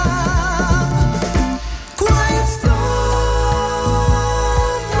stop. Quiet storm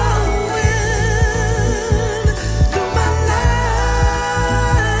blowing through my life,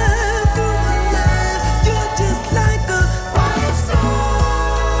 You're just like a quiet storm.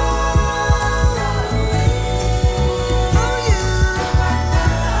 Oh yeah.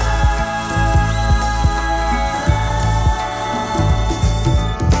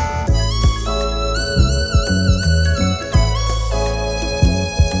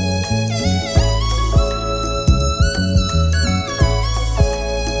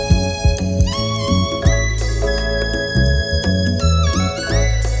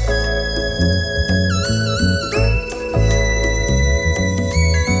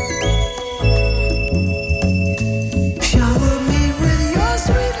 Shower me with your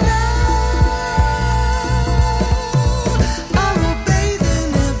sweet love. I will bathe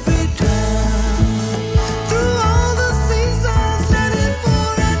in every drop. Through all the seasons, let it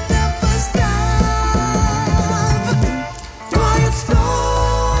pour and never stop. Quiet storm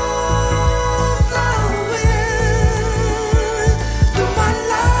blowing through my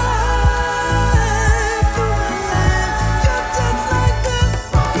life, You're just like a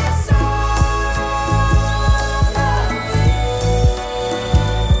quiet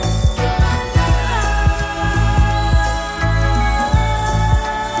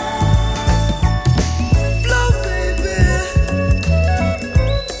blow, baby.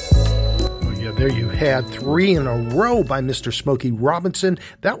 Well, yeah, there you had 3 in a row by Mr. Smokey Robinson.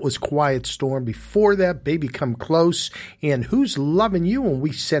 That was Quiet Storm. Before that, Baby Come Close and Who's Loving You? And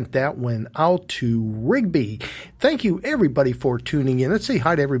we sent that one out to Rigby. Thank you, everybody, for tuning in. Let's say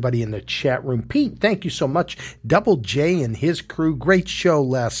hi to everybody in the chat room. Pete, thank you so much. Double J and his crew. Great show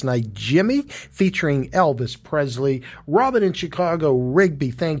last night. Jimmy, featuring Elvis Presley. Robin in Chicago. Rigby,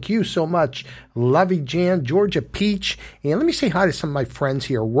 thank you so much. Lovey Jan, Georgia Peach. And let me say hi to some of my friends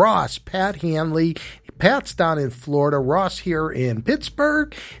here. Ross, Pat Hanley. Pat's down in Florida. Ross here in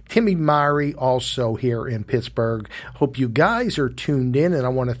Pittsburgh. Timmy Murray also here in Pittsburgh. Hope you guys are tuned in, and I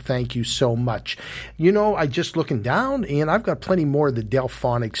want to thank you so much. You know, I just looking down, and I've got plenty more of the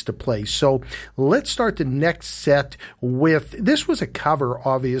Delphonics to play. So let's start the next set with, this was a cover,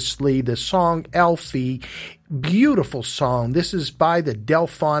 obviously, the song Elfie. Beautiful song. This is by the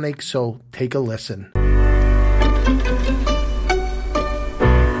Delphonics, so take a listen.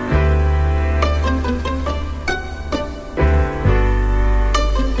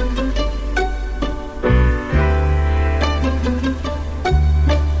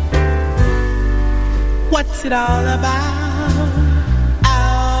 What's it all about,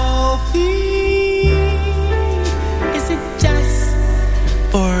 Alfie? Is it just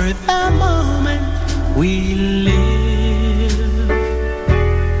for the moment we live?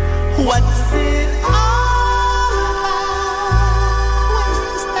 What's it all about when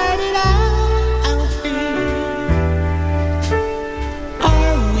we started out, Alfie?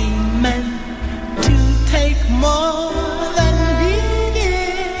 Are we meant to take more than we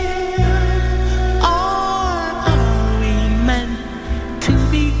give? Or are we meant to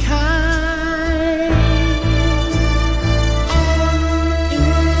be kind? And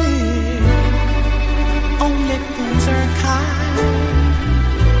if only for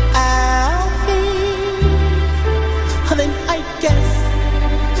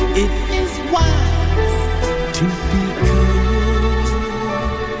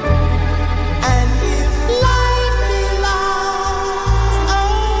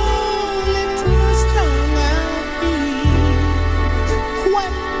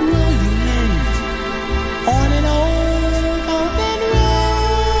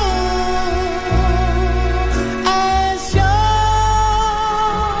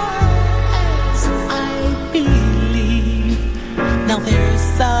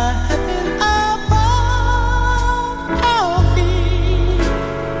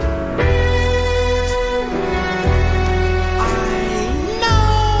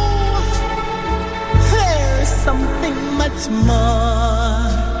more,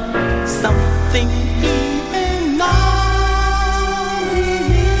 something even more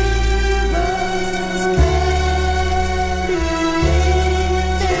universe can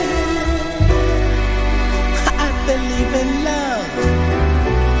believe in. I believe in love.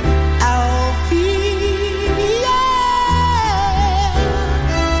 I'll be, yeah,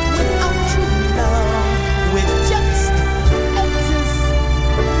 without true love, with just exist.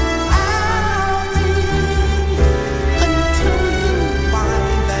 I'll be until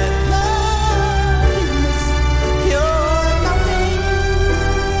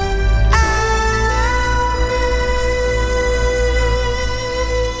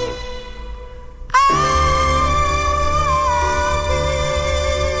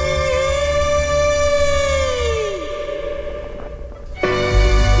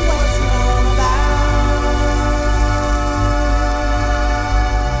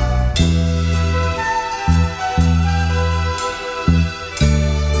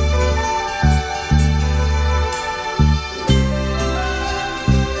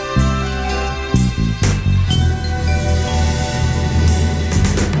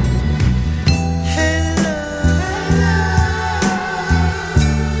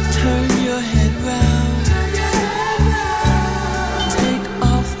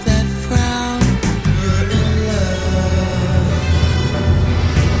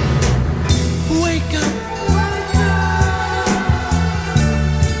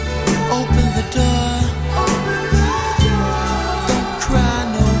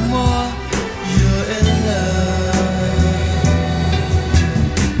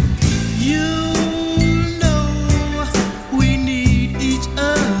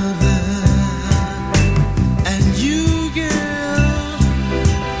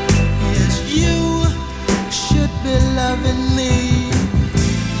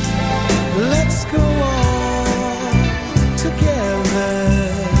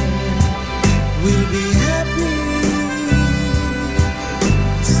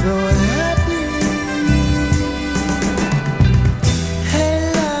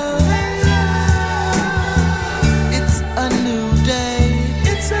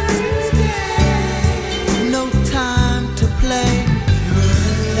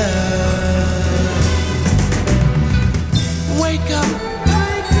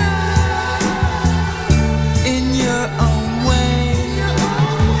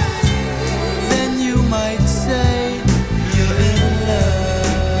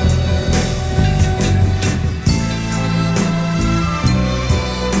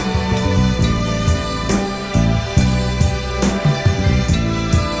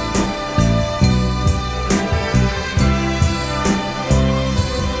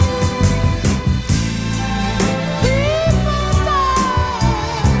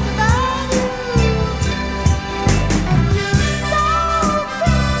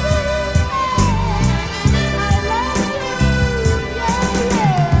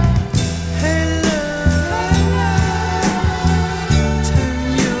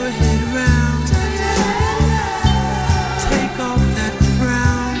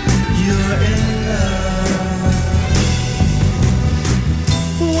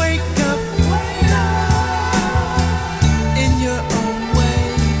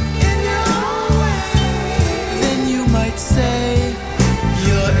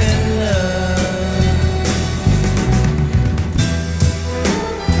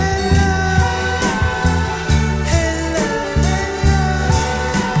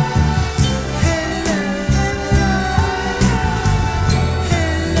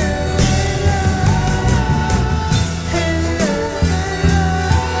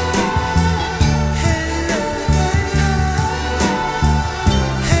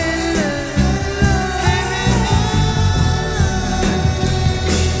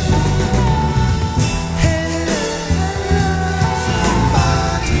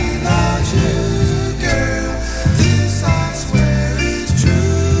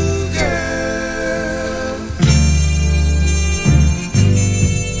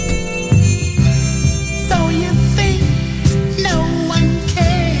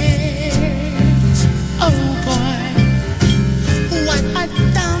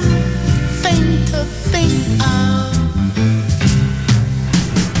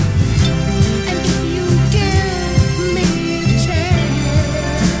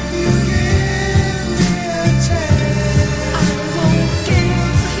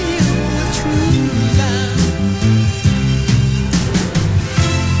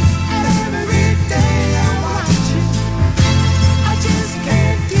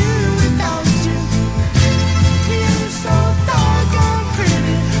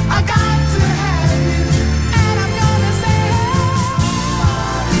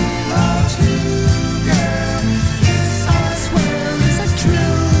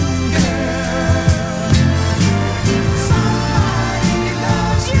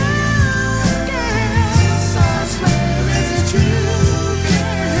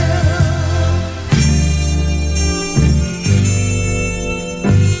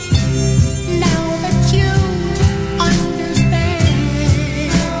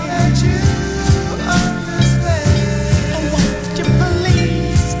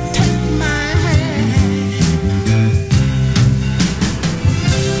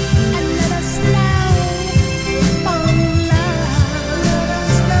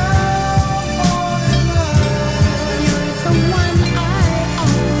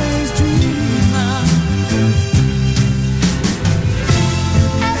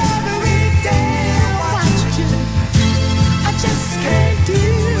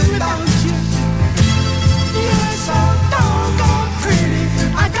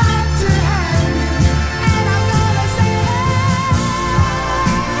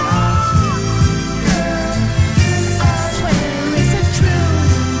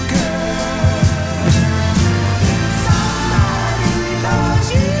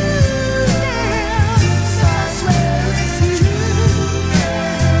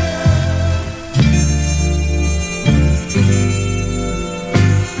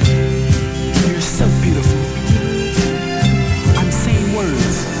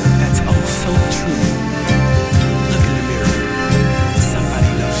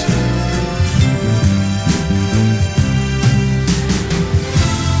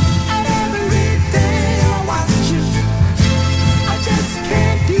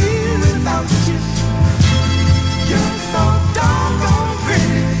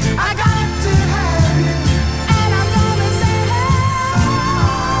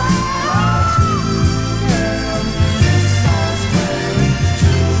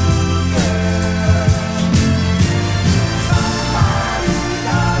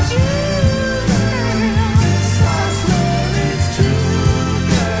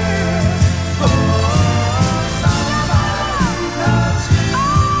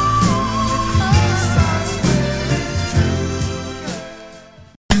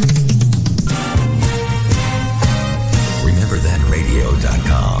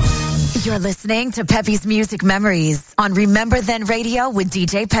You're listening to Peppy's Music Memories on Remember Then Radio with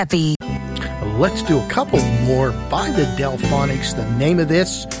DJ Peppy. Let's do a couple more by the Delphonics. The name of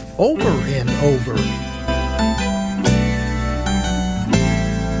this, Over and Over.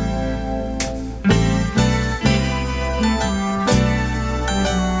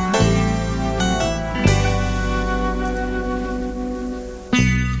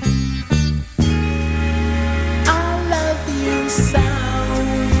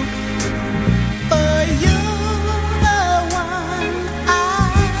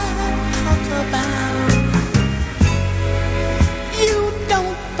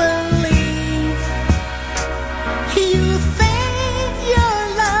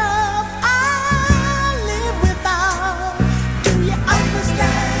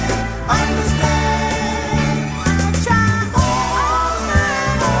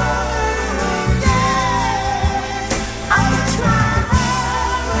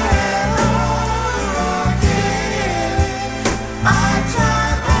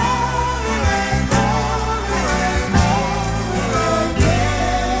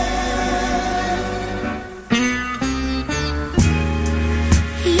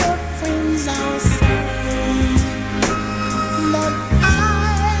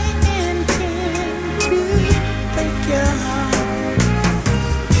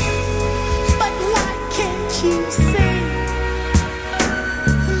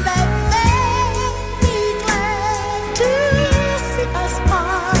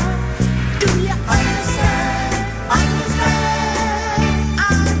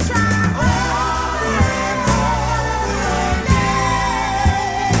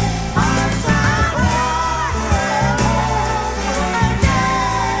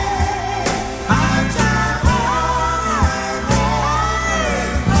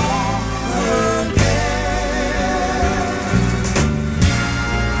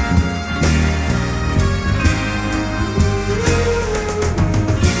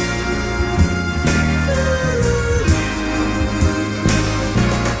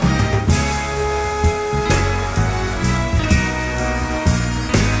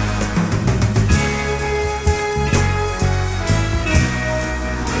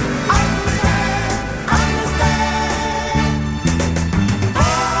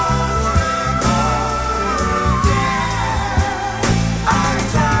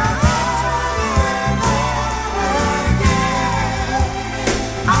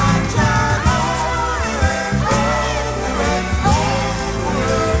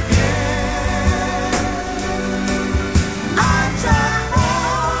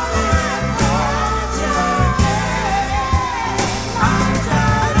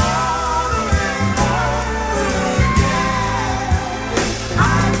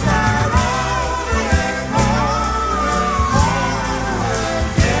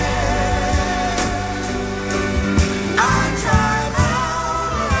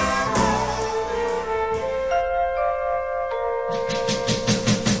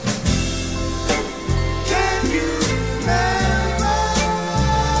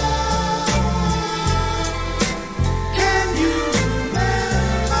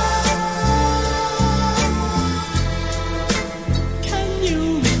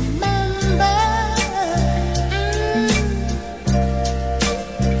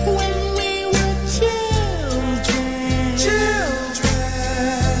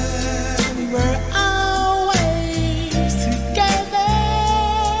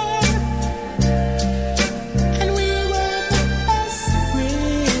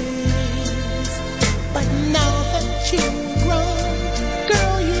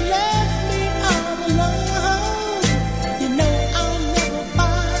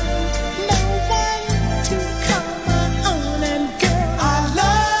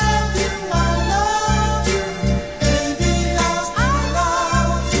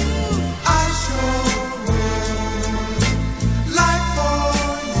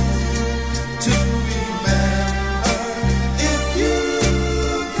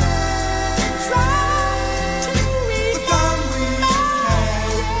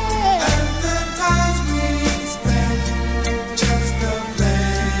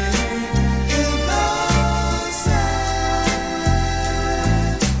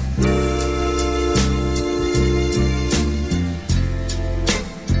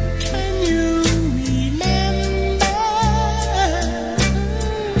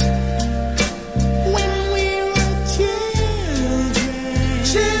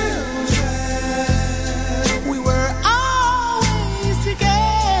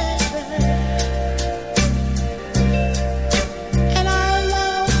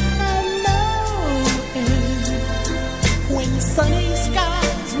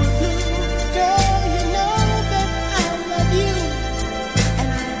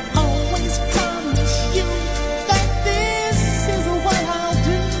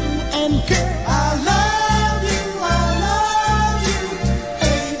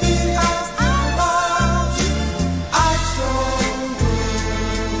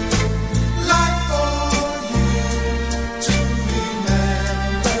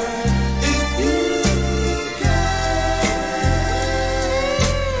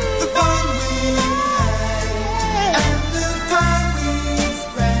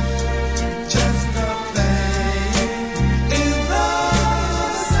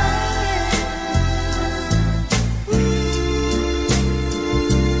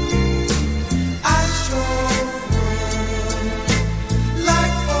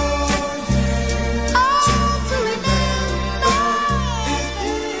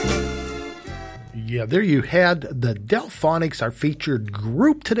 Yeah, there you had the Delphonics, our featured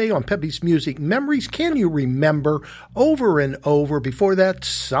group today on Pepe's Music Memories. Can you remember? Over and over. Before that,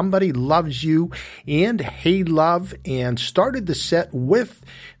 Somebody Loves You and Hey Love, and started the set with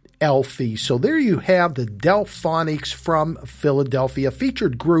Elfie. So there you have the Delphonics from Philadelphia,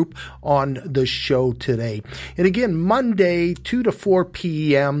 featured group on the show today. And again, Monday, 2 to 4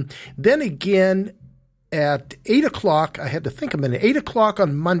 p.m. Then again, at 8 o'clock, I had to think a minute, 8 o'clock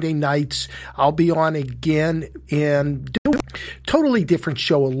on Monday nights, I'll be on again and do a totally different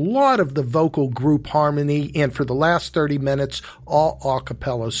show. A lot of the vocal group harmony, and for the last 30 minutes, all a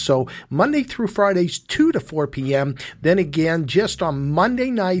cappella. So Monday through Fridays, 2 to 4 p.m. Then again, just on Monday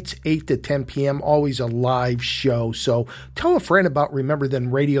nights, 8 to 10 p.m., always a live show. So tell a friend about Remember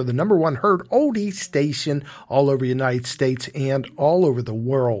Then Radio, the number one heard oldie station all over the United States and all over the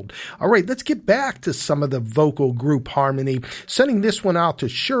world. All right, let's get back to some of the vocal group harmony. Sending this one out to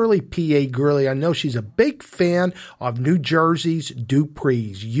Shirley P.A. Gurley. I know she's a big fan of New Jersey's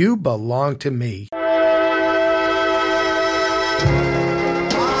Dupree's You Belong to Me.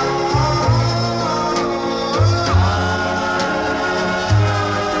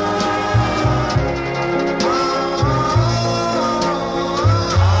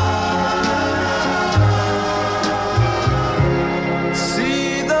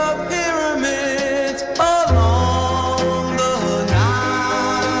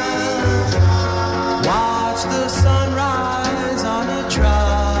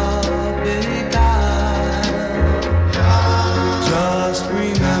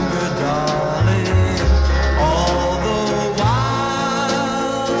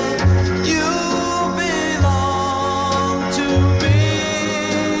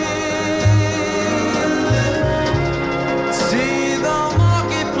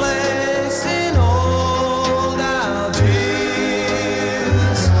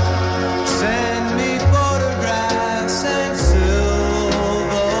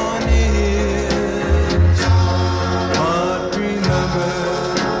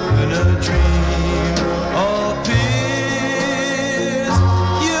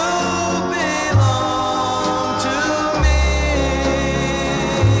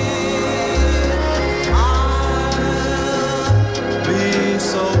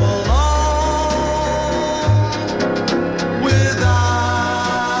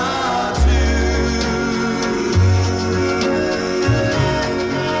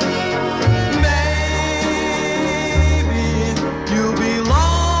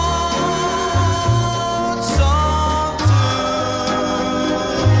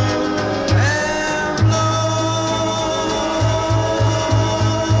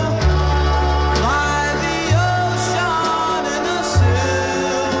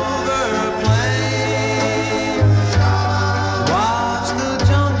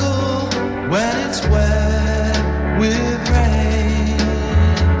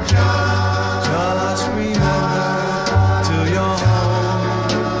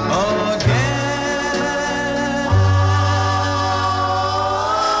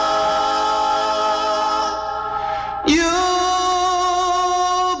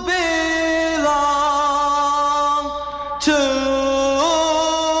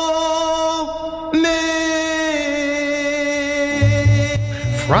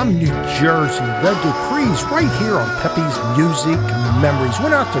 From New Jersey, the Dupree's, right here on Pepe's Music Memories.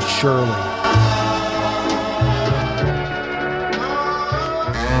 Went out to Shirley.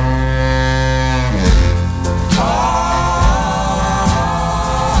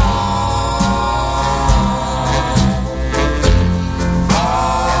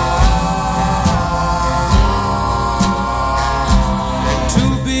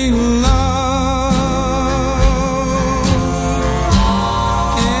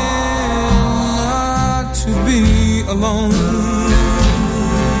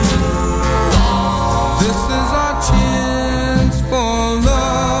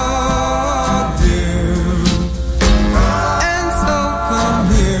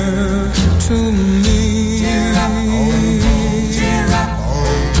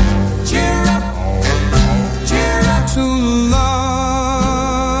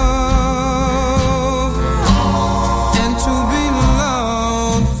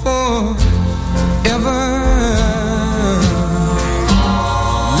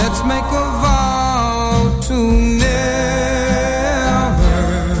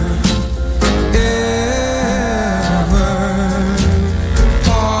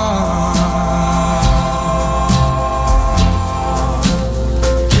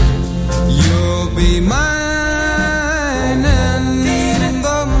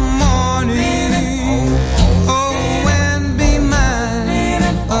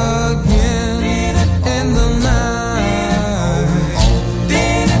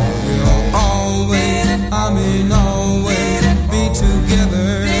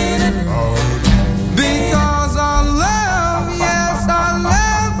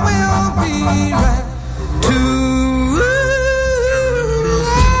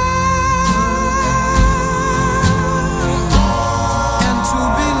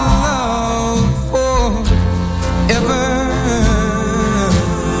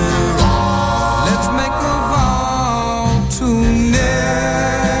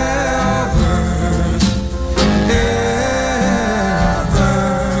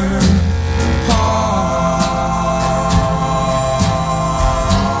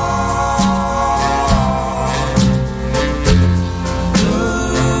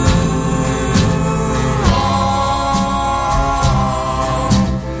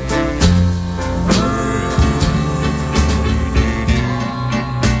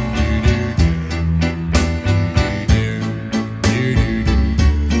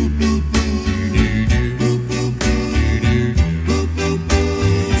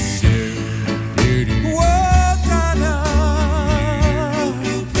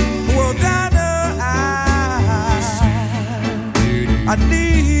 I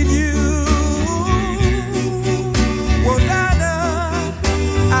need you. Well, Dinah,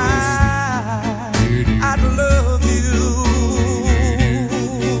 I'd love you.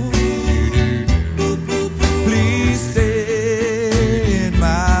 Please stay in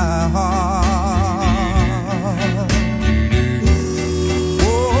my heart. Oh,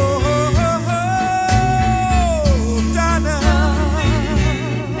 Dinah.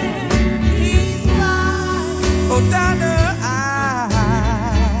 Oh, Dinah,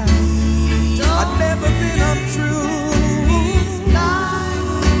 I've never been untrue.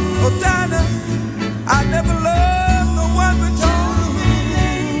 Oh, Dinah, I never loved the one but you.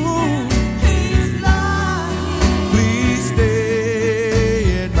 Please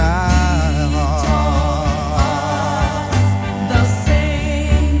stay in my heart. The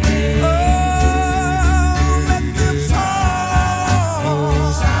same day. Oh, let them talk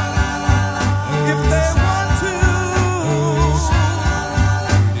if they want to.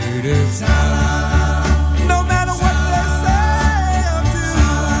 No matter what they say or do.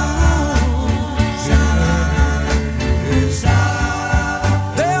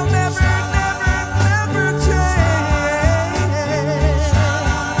 They'll never, never, never change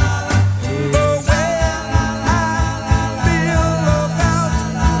the way I feel about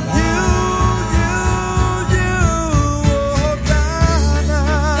you, oh, Dinah.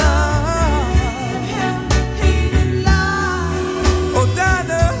 Oh,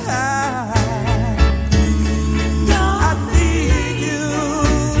 Dinah, I need you.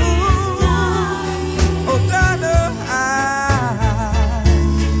 Oh, Dinah, I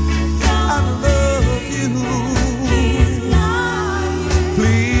love you.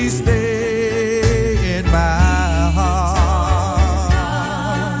 Please stay in my heart.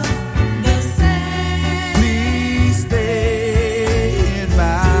 Please stay in my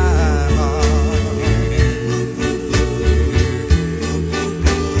heart.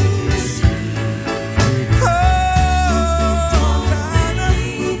 Oh, Dinah,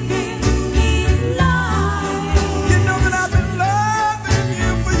 you know that I've been loving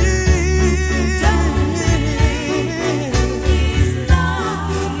you for years.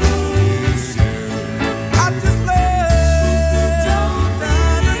 I just love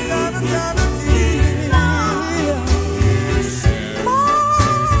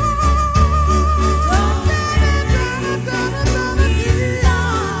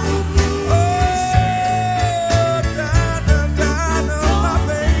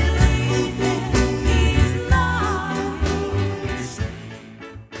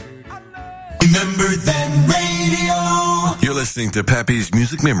Remember Then Radio. You're listening to Pepe's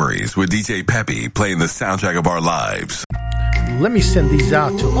Music Memories with DJ Pepe, playing the soundtrack of our lives. Let me send these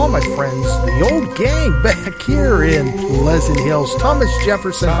out to all my friends, the old gang back here in Pleasant Hills, Thomas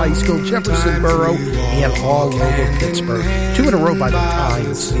Jefferson High School, Jefferson Borough, and all over Pittsburgh. 2 in a row by the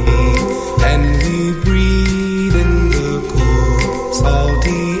Times. and we breathe in the cool,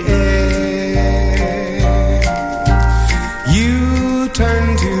 salty air. You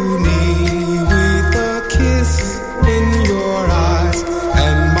turn to me with a kiss in your eyes,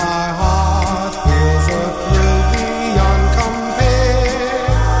 and my heart feels a thrill beyond compare.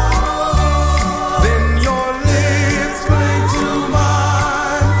 Then your lips cling to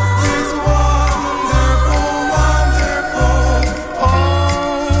mine. It's wonderful, wonderful,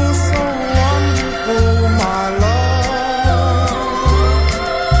 oh so wonderful, my love.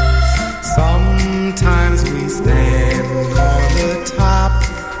 Sometimes we stand on the top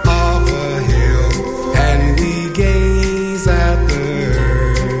of a hill and we gaze at the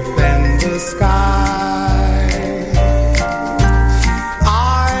earth and the sky.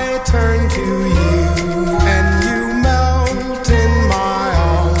 I turn to you and you melt in my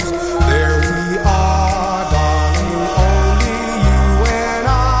arms. There we are, darling, only you and I.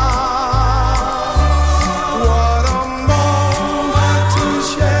 What a moment to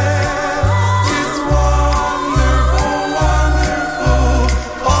share. It's wonderful, wonderful,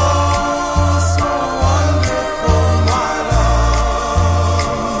 oh so wonderful, my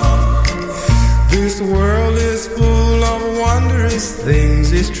love. This world is full of wondrous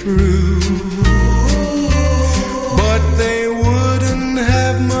things, it's true, but they wouldn't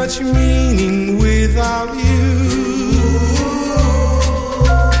have much meaning without you.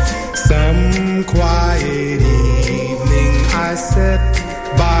 Some quiet evening I sat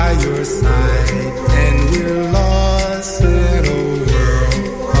by your side and we're lost in a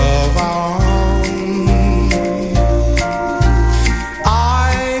world of our own.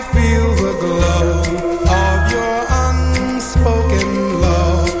 I feel the glow of your unspoken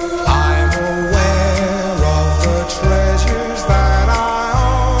love. I'm aware of the treasures that I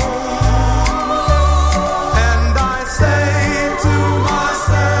own, and I say to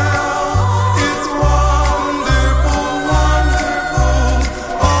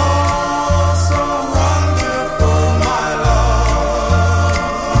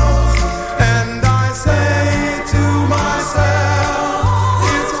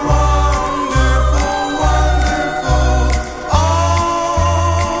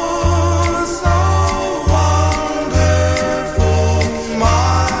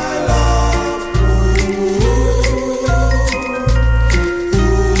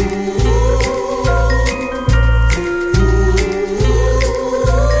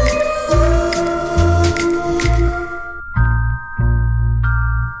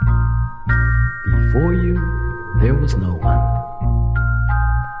before you, there was no one,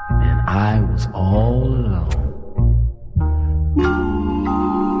 and I was all alone.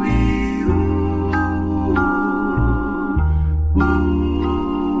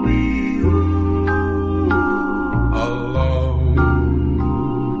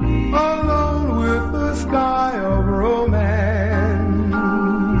 Alone with the sky of romance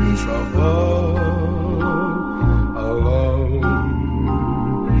above.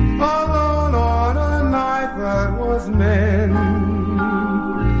 Alone on a night that was meant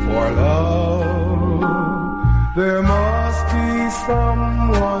for love. There must be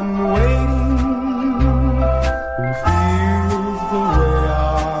someone waiting who feels the way I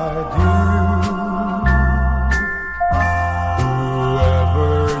do.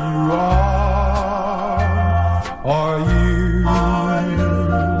 Whoever you are you?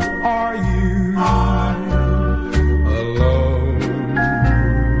 Are you alone?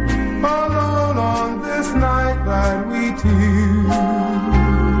 Alone on this night that we two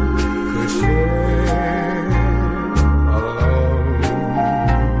could share.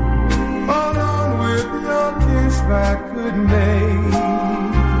 Alone with your kiss that could make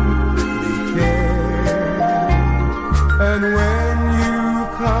me care. And when you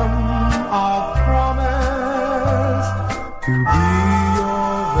come, I'll promise to be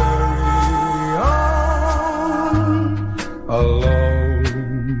your very own.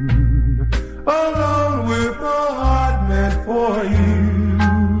 Alone with a heart meant for you.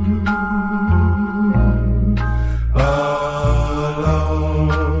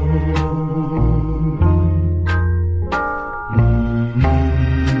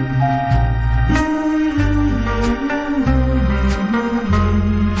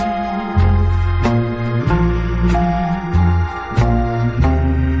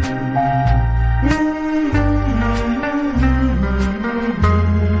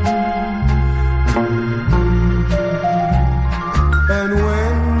 And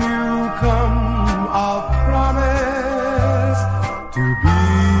when you come, I'll promise to be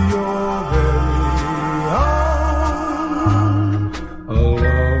your very own.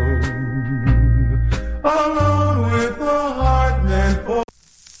 Alone with a heart meant for.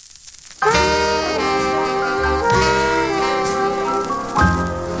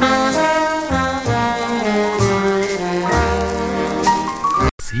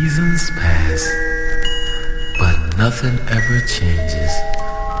 Seasons pass, but nothing ever changes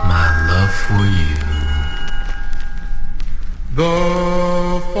my love for you. The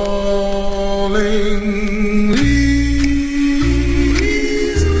falling leaves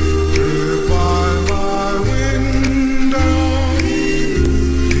drift by my window.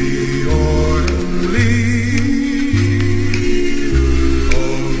 The autumn leaves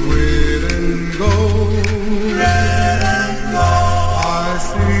of red and gold. I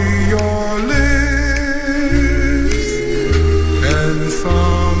see your lips and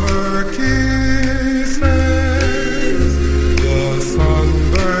summer kisses, the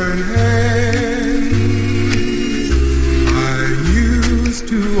sunburned hands I used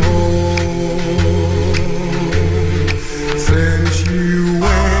to hold. Since you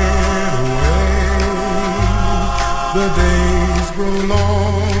went away, the days grow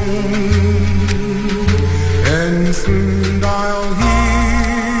long, and soon I'll hear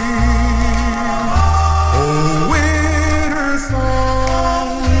a winter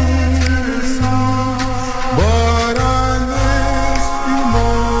song. But I miss you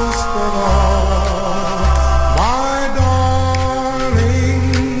most of all, my darling.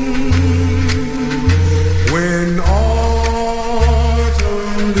 When autumn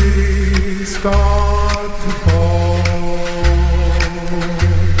leaves start to fall,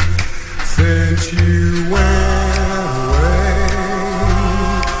 since you went away,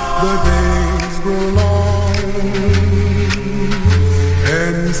 the days grow long,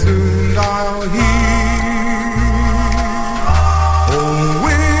 and soon I'll hear a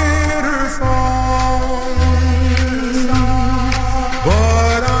winter song.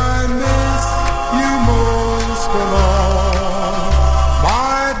 But I miss you most of all,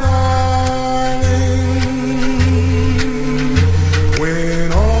 my darling. When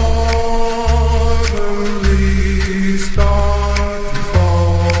autumn leaves start to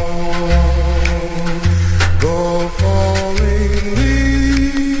fall, the falling leaves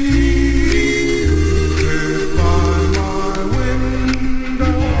drift by my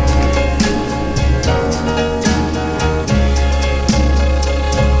window.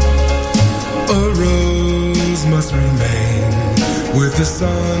 A rose must remain with the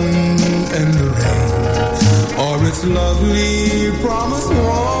sun and the rain, or its lovely promise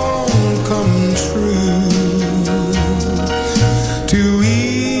won't come true. To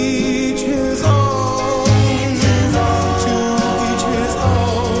each his own.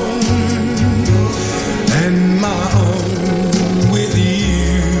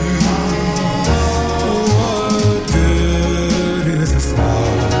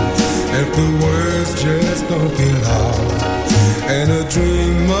 if the words just don't belong. And a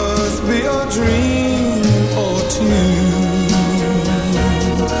dream must be a dream or two.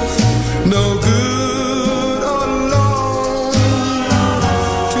 No good alone,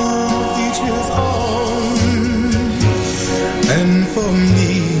 to each his own. And for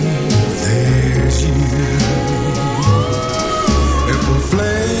me, there's you. If a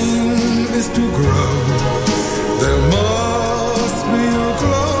flame is to grow, there must be a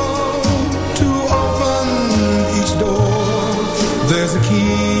glow to open each door. There's a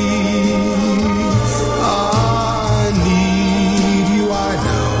key. I need you, I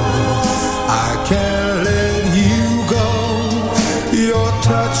know. I can't let you go. Your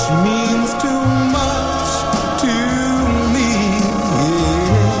touch means too much to me.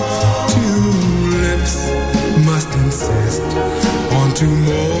 Yeah. Two lips must insist on two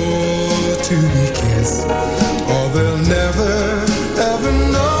more to be kissed, or they'll never ever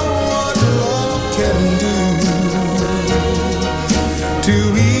know what love can do. To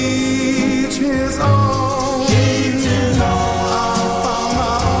each his own. I found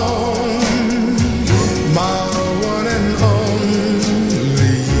my own, my one and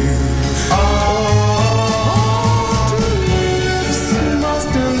only you. Two lips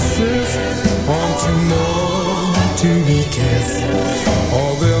must insist on two more to be kissed, or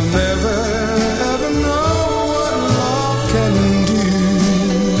they'll never ever know what love can do.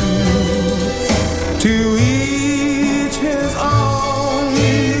 To each his own.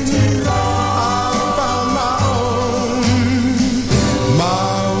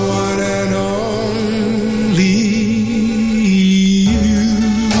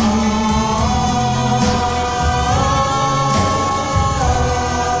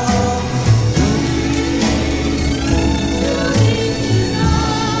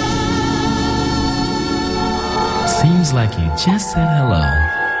 Seems like you just said hello.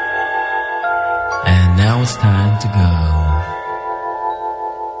 And now it's time to go.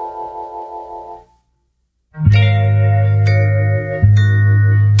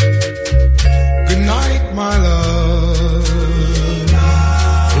 Good night, my love.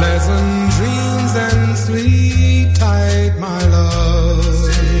 Pleasant dreams and sleep tight, my love.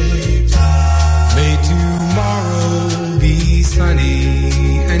 May tomorrow be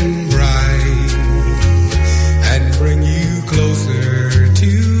sunny and bright and bring you closer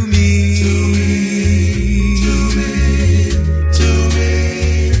to me.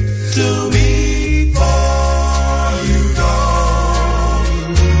 Before you go.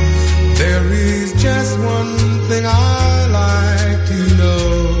 There is just one thing I like to know.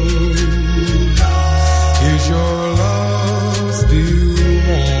 Is your love still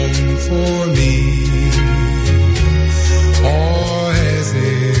warm for me? Or has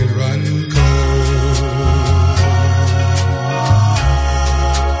it run cold?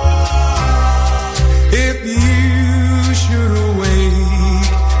 If you should awake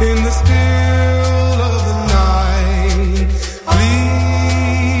in the still of the night,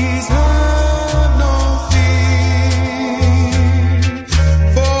 please have no fear,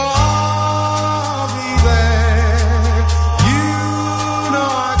 for I'll be there. You know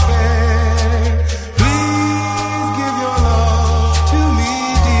I care. Please give your love to me,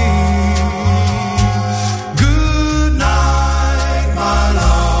 dear. Good night, my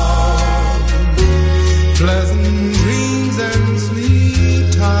love. Pleasant dreams and sleep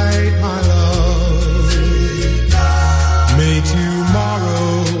tight, my love. May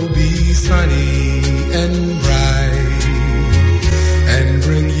tomorrow be sunny and bright and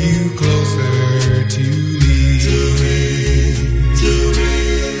bring you closer to me.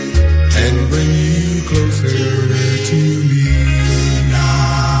 And bring you closer to me.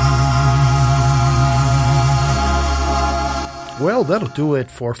 Well, that'll do it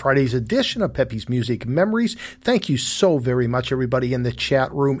for Friday's edition of Pepe's Music Memories. Thank you so very much, everybody in the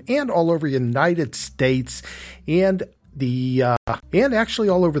chat room and all over the United States and actually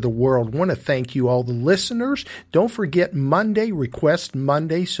all over the world. Want to thank you, all the listeners. Don't forget Monday, Request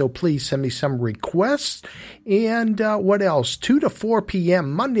Monday, so please send me some requests. And what else? 2 to 4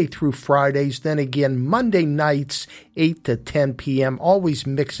 p.m. Monday through Fridays. Then again, Monday nights, 8 to 10 p.m. Always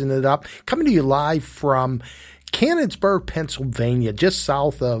mixing it up. Coming to you live from Canonsburg, Pennsylvania, just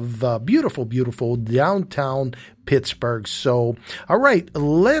south of beautiful, beautiful downtown Pittsburgh. So, all right,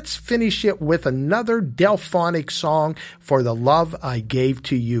 let's finish it with another Delphonic song, For the Love I Gave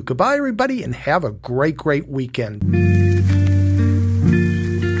to You. Goodbye, everybody, and have a great, great weekend.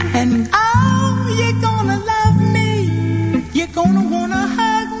 And oh, you're gonna love me. You're gonna wanna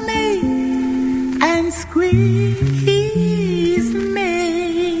hug me and squeeze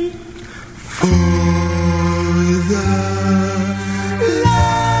me. For the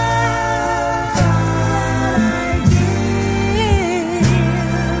love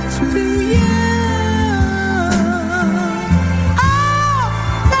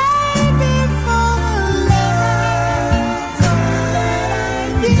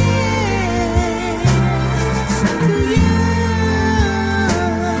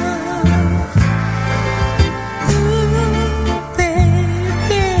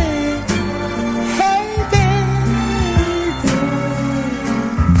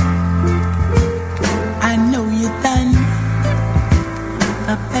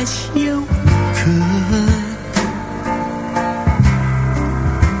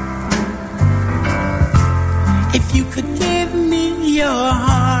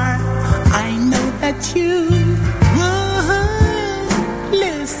that you would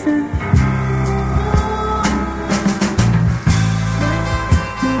listen.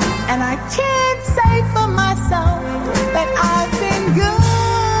 And I can't say for myself that I've been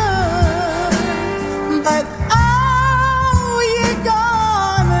good, but oh, you're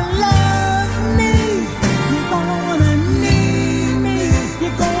gonna love me, you're gonna need me,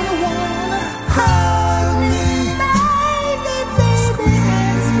 you're gonna wanna hug me, baby, baby,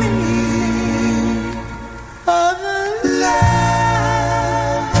 ask me for the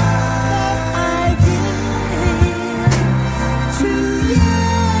love that I give to you.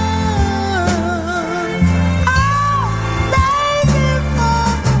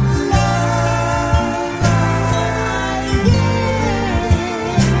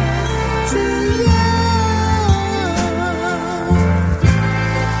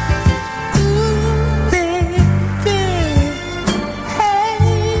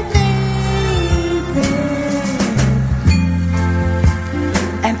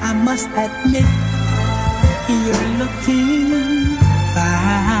 Must admit, you're looking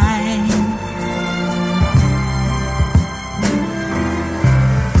fine.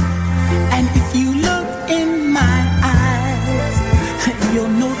 And if you look in my eyes, you'll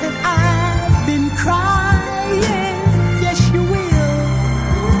know that I've been crying. Yes, you will.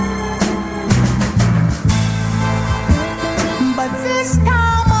 But this time